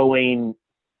this going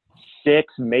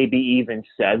 6, maybe even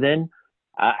 7.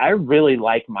 I really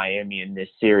like Miami in this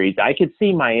series. I could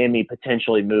see Miami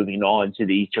potentially moving on to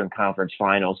the Eastern Conference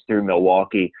Finals through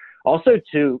Milwaukee. Also,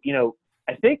 too,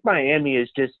 I think Miami is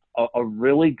just a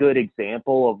really good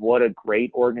example of what a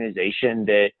great organization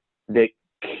that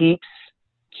keeps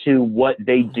to what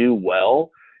they do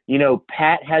well.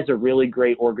 Pat has a really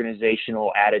great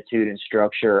organizational attitude and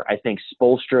structure. I think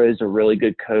Spoelstra is a really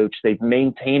good coach. They've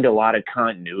maintained a lot of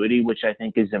continuity, which I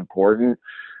think is important.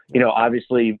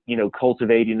 Obviously,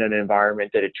 cultivating an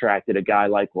environment that attracted a guy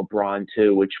like LeBron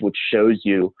too, which shows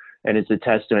you, and it's a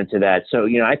testament to that. So,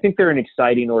 I think they're an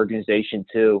exciting organization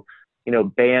too.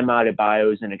 Bam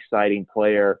Adebayo is an exciting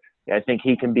player. I think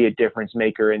he can be a difference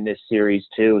maker in this series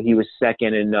too. He was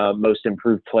second in most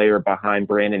improved player behind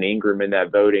Brandon Ingram in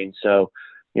that voting. So,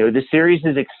 the series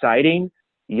is exciting.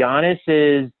 Giannis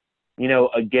is,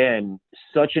 again,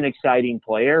 such an exciting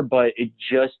player, but it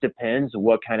just depends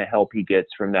what kind of help he gets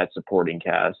from that supporting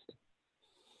cast.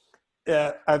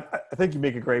 Yeah, I think you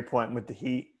make a great point with the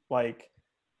Heat. Like,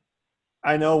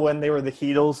 I know when they were the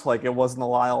Heatles, like it wasn't a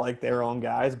lot of like their own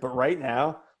guys, but right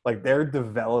now, like they're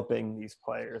developing these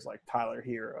players like Tyler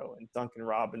Hero and Duncan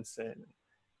Robinson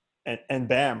and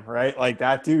Bam, right? Like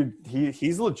that dude,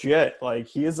 he's legit. Like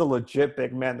he is a legit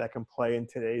big man that can play in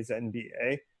today's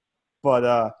NBA.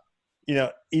 But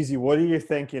Easy, what are you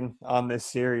thinking on this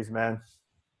series, man?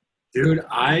 Dude,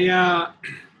 I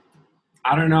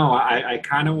don't know. I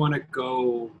kind of want to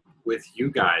go with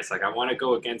you guys. Like I want to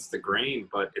go against the grain,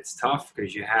 but it's tough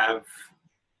because you have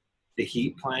the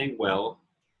Heat playing well.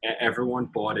 Everyone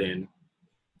bought in,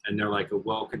 and they're like a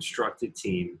well-constructed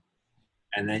team.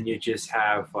 And then you just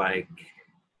have like,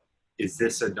 is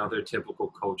this another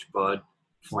typical Coach Bud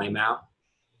flame out?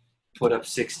 Put up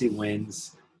 60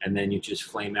 wins, and then you just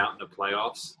flame out in the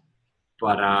playoffs.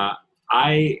 But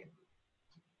I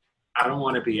don't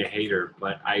want to be a hater,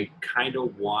 but I kind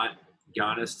of want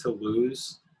Giannis to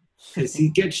lose because he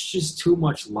gets just too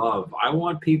much love. I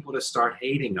want people to start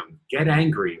hating him, get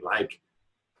angry. Like,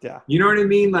 Yeah. you know what I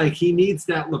mean? Like, he needs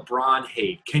that LeBron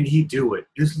hate. Can he do it?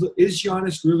 Is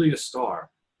Giannis really a star?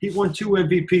 He won 2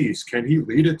 MVPs. Can he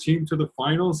lead a team to the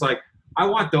finals? Like, I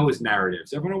want those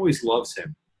narratives. Everyone always loves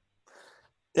him.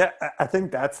 Yeah, I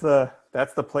think that's the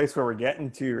place where we're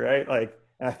getting to, right? Like,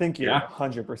 and I think you're Yeah.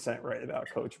 100% right about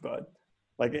Coach Bud.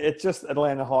 Like, it's just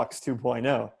Atlanta Hawks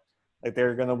 2.0. Like,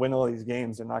 they're going to win all these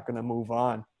games. They're not going to move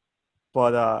on.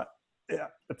 But, yeah,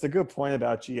 it's a good point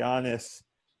about Giannis.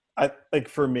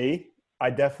 For me,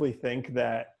 I definitely think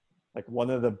that, like,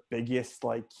 one of the biggest,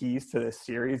 like, keys to this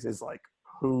series is, like,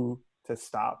 who to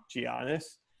stop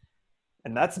Giannis.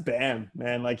 And that's Bam,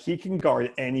 man. Like, he can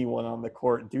guard anyone on the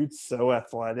court. Dude's so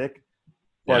athletic.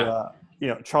 But,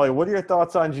 Charlie, what are your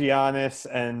thoughts on Giannis?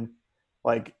 And,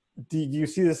 like, do you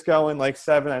see this going, like,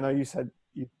 7? I know you said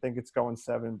you think it's going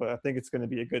 7, but I think it's going to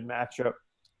be a good matchup.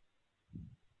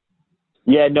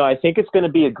 Yeah, no, I think it's going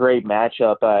to be a great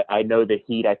matchup. I know the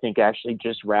Heat, I think, actually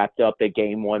just wrapped up a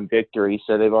Game 1 victory,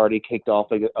 so they've already kicked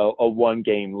off a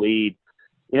one-game lead.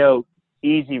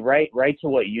 Easy, right to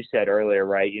what you said earlier,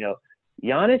 right?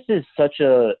 Giannis is such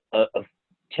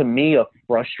to me, a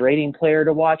frustrating player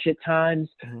to watch at times.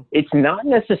 Mm-hmm. It's not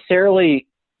necessarily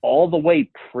all the way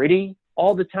pretty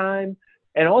all the time.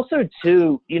 And also,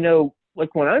 too,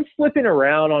 like when I'm flipping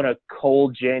around on a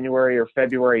cold January or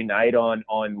February night on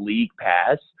League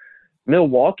Pass,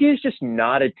 Milwaukee is just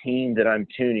not a team that I'm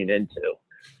tuning into.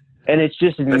 And it's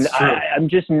just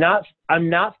I'm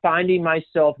not finding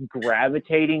myself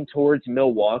gravitating towards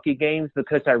Milwaukee games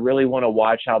because I really want to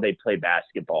watch how they play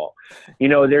basketball.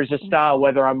 There's a style,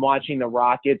 whether I'm watching the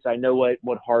Rockets, I know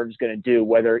what Harden's going to do,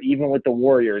 whether even with the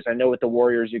Warriors, I know what the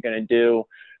Warriors are going to do.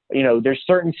 There's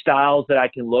certain styles that I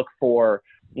can look for,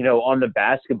 on the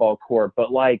basketball court,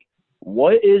 but like,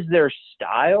 what is their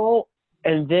style?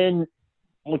 And then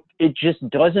it just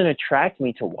doesn't attract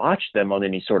me to watch them on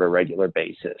any sort of regular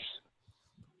basis.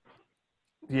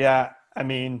 Yeah, I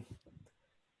mean,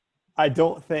 I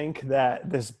don't think that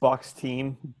this Bucks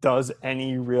team does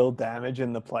any real damage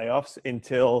in the playoffs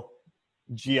until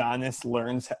Giannis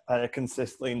learns how to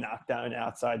consistently knock down an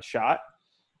outside shot.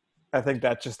 I think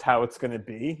that's just how it's going to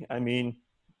be. I mean,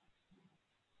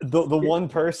 the one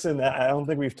person that I don't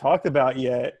think we've talked about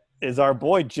yet is our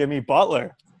boy Jimmy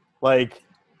Butler. Like,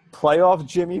 playoff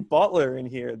Jimmy Butler in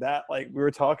here. That, like, we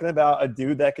were talking about a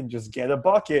dude that can just get a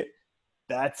bucket.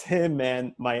 That's him,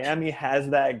 man. Miami has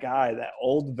that guy, that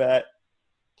old vet.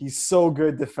 He's so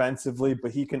good defensively, but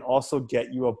he can also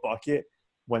get you a bucket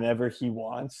whenever he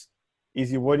wants.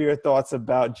 Easy, what are your thoughts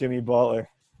about Jimmy Butler?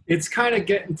 It's kind of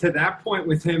getting to that point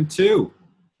with him too.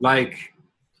 Like,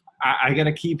 I got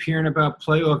to keep hearing about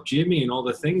playoff Jimmy and all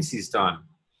the things he's done.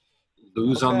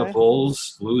 Lose on the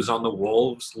Bulls, lose on the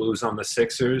Wolves, lose on the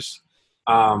Sixers.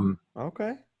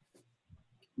 Okay.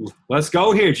 Let's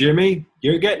go here, Jimmy.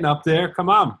 You're getting up there. Come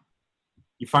on.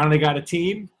 You finally got a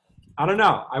team. I don't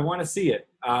know. I want to see it.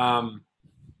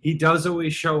 He does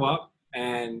always show up,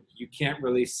 and you can't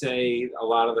really say a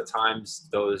lot of the times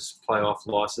those playoff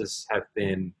losses have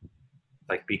been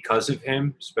like because of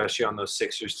him, especially on those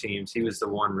Sixers teams. He was the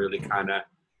one really kind of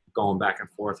going back and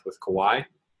forth with Kawhi.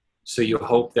 So you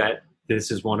hope that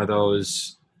this is one of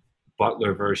those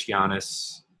Butler versus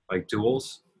Giannis like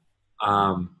duels.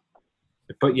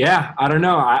 But yeah, I don't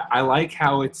know. I like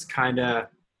how it's kind of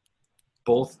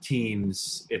both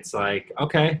teams. It's like,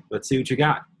 okay, let's see what you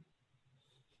got.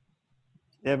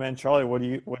 Yeah, man, Charlie, what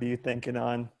are you thinking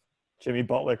on Jimmy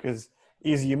Butler? Because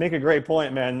Easy, you make a great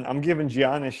point, man. I'm giving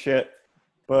Giannis shit,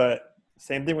 but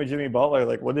same thing with Jimmy Butler.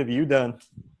 Like, what have you done?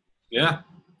 Yeah.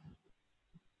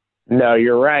 No,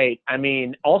 you're right. I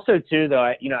mean, also too, though,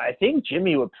 I think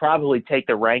Jimmy would probably take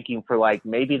the ranking for like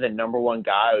maybe the number one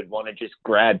guy I would want to just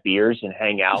grab beers and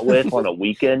hang out with on a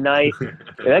weekend night.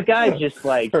 That guy just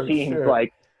like For seems sure.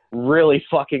 like really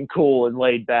fucking cool and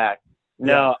laid back. Yeah.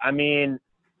 No, I mean,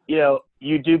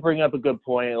 you do bring up a good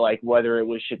point, like whether it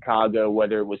was Chicago,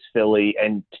 whether it was Philly,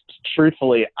 and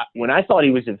truthfully, when I thought he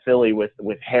was in Philly with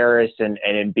Harris and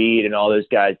Embiid and all those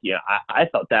guys, I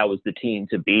thought that was the team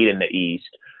to beat in the East.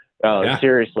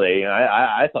 Seriously,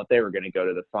 I thought they were going to go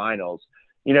to the finals.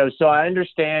 So I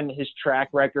understand his track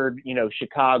record.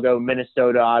 Chicago,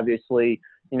 Minnesota, obviously.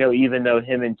 Even though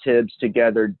him and Tibbs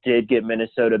together did get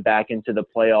Minnesota back into the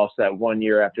playoffs that one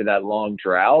year after that long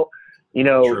drought.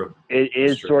 True. It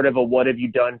is sort of a what have you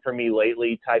done for me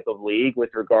lately type of league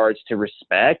with regards to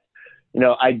respect.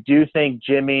 I do think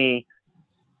Jimmy,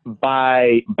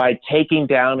 by taking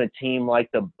down a team like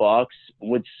the Bucks,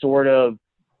 would sort of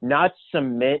not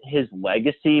cement his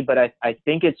legacy, but I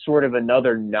think it's sort of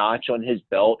another notch on his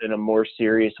belt in a more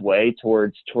serious way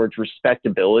towards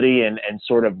respectability and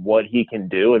sort of what he can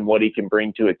do and what he can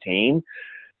bring to a team.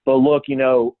 But look,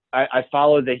 I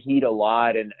follow the Heat a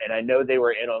lot, and I know they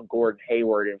were in on Gordon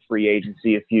Hayward in free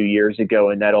agency a few years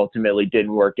ago, and that ultimately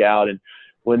didn't work out. And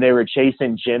when they were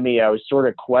chasing Jimmy, I was sort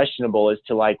of questionable as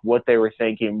to like what they were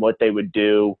thinking, what they would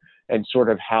do, and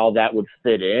sort of how that would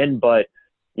fit in. But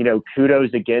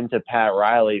kudos again to Pat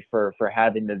Riley for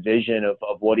having the vision of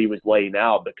what he was laying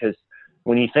out, because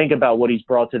when you think about what he's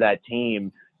brought to that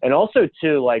team, and also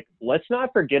too, like, let's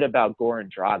not forget about Goran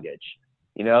Dragic.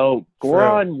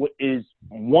 Goran is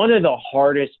one of the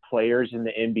hardest players in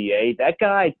the NBA. That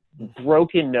guy,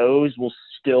 broken nose, will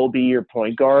still be your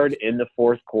point guard in the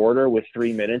fourth quarter with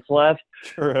 3 minutes left.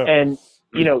 True. And,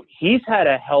 he's had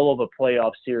a hell of a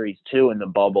playoff series too in the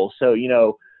bubble. So,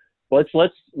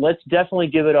 let's definitely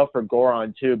give it up for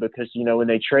Goran too, because when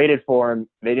they traded for him,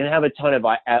 they didn't have a ton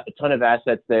of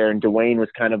assets there, and Dwayne was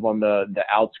kind of on the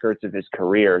outskirts of his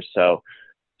career. So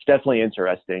it's definitely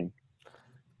interesting.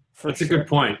 That's a good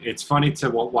point. It's funny to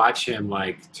watch him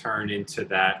like turn into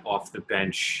that off the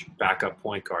bench backup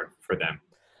point guard for them.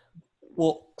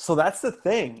 Well, so that's the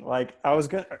thing. Like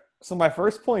so my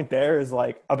first point there is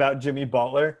like about Jimmy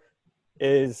Butler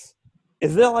is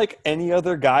there like any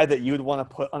other guy that you would want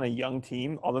to put on a young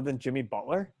team other than Jimmy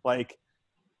Butler? Like,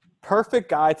 perfect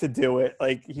guy to do it.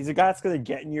 Like, he's a guy that's going to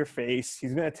get in your face.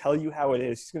 He's going to tell you how it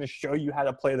is. He's going to show you how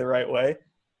to play the right way.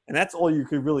 And that's all you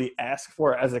could really ask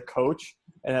for as a coach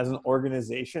and as an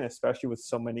organization, especially with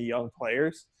so many young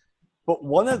players. But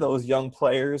one of those young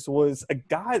players was a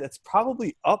guy that's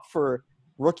probably up for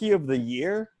Rookie of the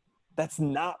Year that's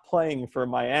not playing for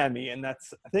Miami. And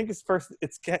that's, I think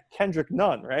it's Kendrick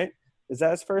Nunn, right? Is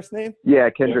that his first name? Yeah,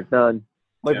 Kendrick Nunn.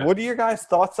 Like, what are your guys'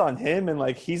 thoughts on him? And,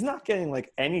 like, he's not getting,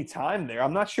 like, any time there.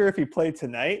 I'm not sure if he played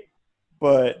tonight,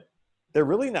 but they're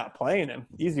really not playing him.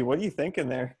 Easy, what are you thinking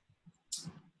there?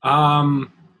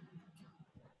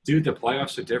 Dude, the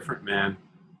playoffs are different, man.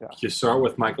 Yeah. You start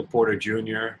with Michael Porter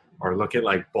Jr. or look at,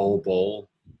 like, Bol.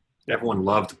 Everyone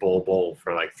loved Bol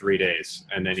for, like, 3 days,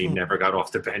 and then he never got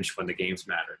off the bench when the games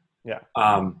mattered. Yeah.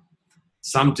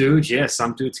 Some dudes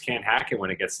can't hack it when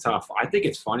it gets tough. I think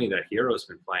it's funny that Hero's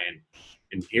been playing,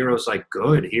 and Hero's like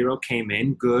good. Hero came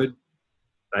in good,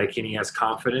 like, and he has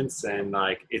confidence, and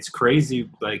like it's crazy.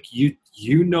 Like you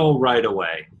right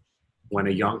away when a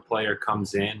young player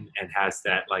comes in and has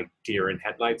that like deer in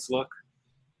headlights look,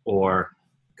 or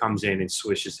comes in and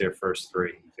swishes their first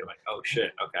three. You're like, oh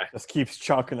shit, okay. Just keeps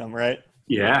chunking them, right?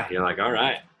 Yeah, you're like, all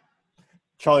right.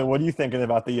 Charlie, what are you thinking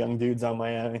about the young dudes on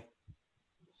Miami?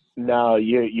 No,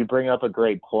 you bring up a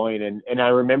great point. And I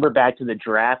remember back to the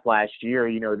draft last year,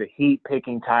 the Heat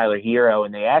picking Tyler Hero,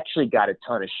 and they actually got a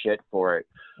ton of shit for it.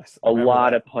 A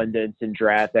lot of pundits and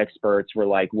draft experts were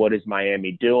like, what is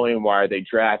Miami doing? Why are they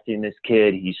drafting this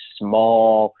kid? He's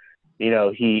small.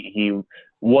 He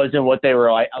wasn't what they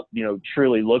were,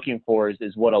 truly looking for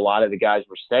is what a lot of the guys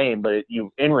were saying. But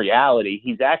in reality,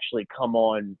 he's actually come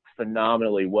on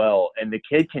phenomenally well, and the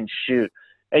kid can shoot.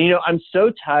 And, I'm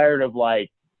so tired of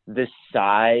like, this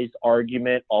size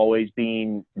argument always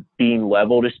being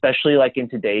leveled, especially like in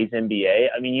today's NBA.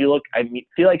 I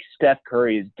feel like Steph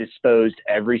Curry has disposed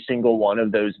every single one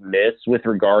of those myths with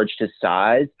regards to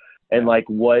size and like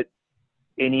what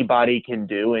anybody can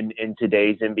do in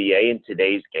today's NBA, in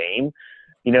today's game.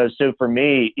 So for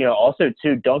me, also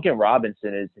too, Duncan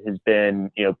Robinson has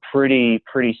been,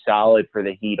 pretty solid for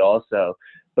the Heat also.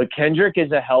 But Kendrick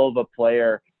is a hell of a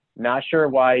player. Not sure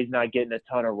why he's not getting a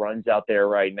ton of runs out there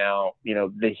right now.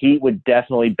 The Heat would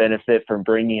definitely benefit from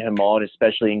bringing him on,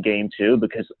 especially in game 2,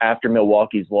 because after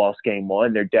Milwaukee's lost game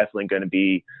 1, they're definitely going to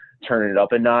be turn it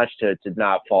up a notch to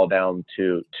not fall down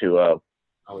to 2-0.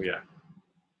 Oh yeah.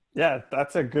 Yeah,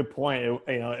 that's a good point.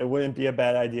 It wouldn't be a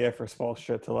bad idea for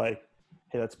Spoelstra to like,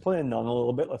 hey, let's play a Nunn a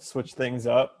little bit. Let's switch things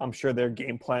up. I'm sure they're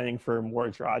game planning for more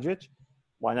Dragic.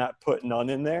 Why not put Nunn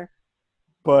in there?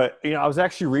 But, I was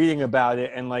actually reading about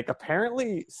it, and, like,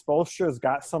 apparently Spoelstra's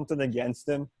got something against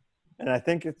him, and I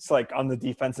think it's, like, on the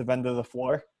defensive end of the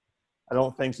floor. I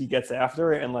don't think he gets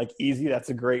after it, and, like, easy, that's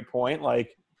a great point.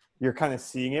 Like, you're kind of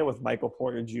seeing it with Michael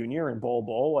Porter Jr. and Bol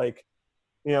Bol. Like,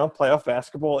 playoff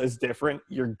basketball is different.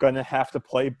 You're going to have to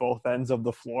play both ends of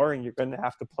the floor, and you're going to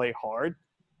have to play hard.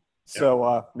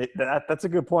 So that's a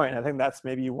good point. I think that's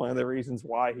maybe one of the reasons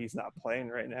why he's not playing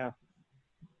right now.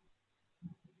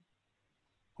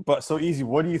 But so easy.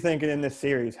 What are you thinking in this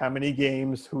series? How many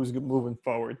games? Who's moving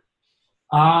forward?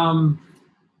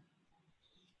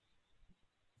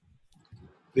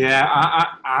 Yeah,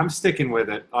 I'm sticking with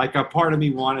it. Like a part of me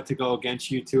wanted to go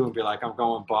against you two and be like, I'm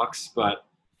going Bucks, but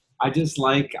I just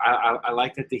like I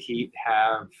like that the Heat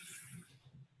have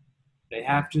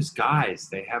just guys.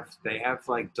 They have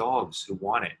like dogs who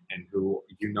want it and who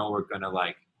are gonna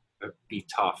like be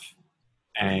tough.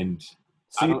 And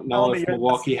I don't know if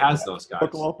Milwaukee has those guys.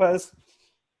 Brook Lopez?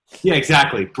 Yeah,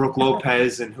 exactly. Brook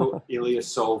Lopez and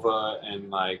Ilyasova and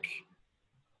like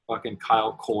fucking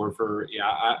Kyle Korver. Yeah,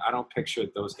 I don't picture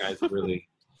those guys really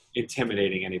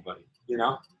intimidating anybody,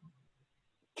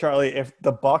 Charlie, if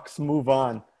the Bucks move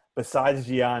on, besides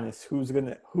Giannis, who's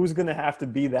gonna have to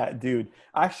be that dude?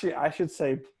 Actually, I should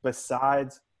say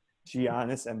besides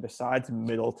Giannis and besides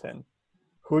Middleton,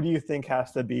 who do you think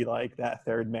has to be like that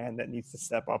third man that needs to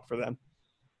step up for them?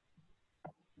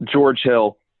 George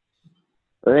Hill.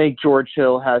 I think George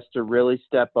Hill has to really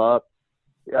step up.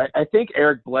 I think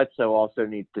Eric Bledsoe also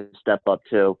needs to step up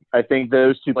too. I think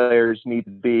those two players need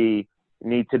to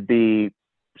be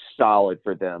solid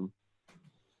for them.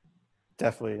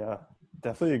 Definitely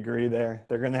agree there.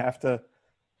 You're gonna have to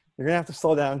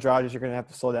slow down Dragic. You're gonna have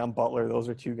to slow down Butler. Those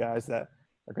are two guys that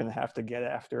are gonna have to get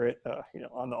after it.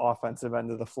 On the offensive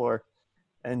end of the floor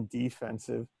and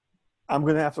defensive. I'm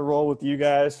going to have to roll with you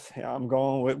guys. I'm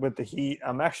going with the Heat.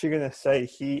 I'm actually going to say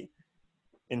Heat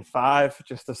in 5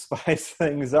 just to spice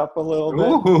things up a little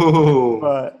bit. Ooh.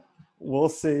 But we'll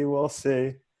see.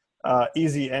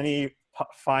 Easy, any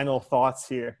final thoughts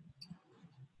here?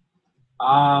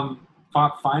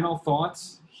 Final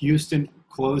thoughts. Houston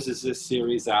closes this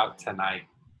series out tonight.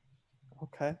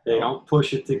 Okay. They don't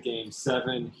push it to Game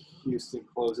 7. Houston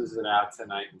closes it out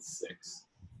tonight in 6.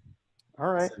 All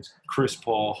right. Sends Chris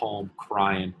Paul home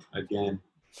crying again.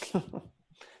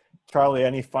 Charlie,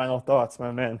 any final thoughts,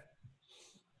 my man?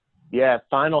 Yeah,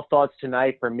 final thoughts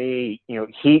tonight for me.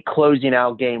 Heat closing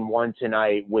out Game 1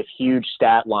 tonight with huge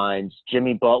stat lines.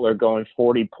 Jimmy Butler going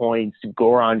 40 points,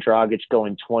 Goran Dragic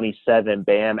going 27,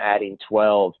 Bam adding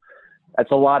 12.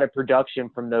 That's a lot of production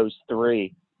from those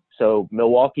three. So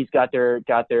Milwaukee's got their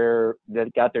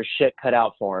shit cut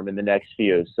out for them in the next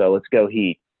few. So let's go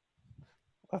Heat.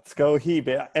 Let's go Heat.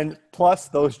 And plus,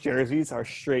 those jerseys are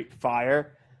straight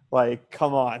fire. Like,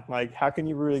 come on. Like, how can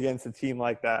you root against a team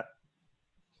like that?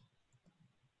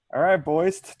 All right,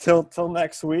 boys. Till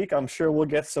next week. I'm sure we'll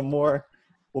get some more.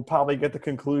 We'll probably get the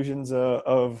conclusions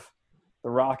of the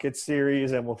Rockets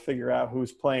series, and we'll figure out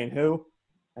who's playing who.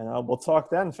 And we'll talk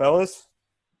then, fellas.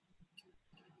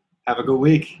 Have a good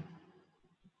week.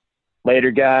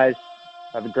 Later, guys.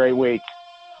 Have a great week.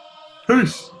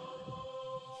 Peace.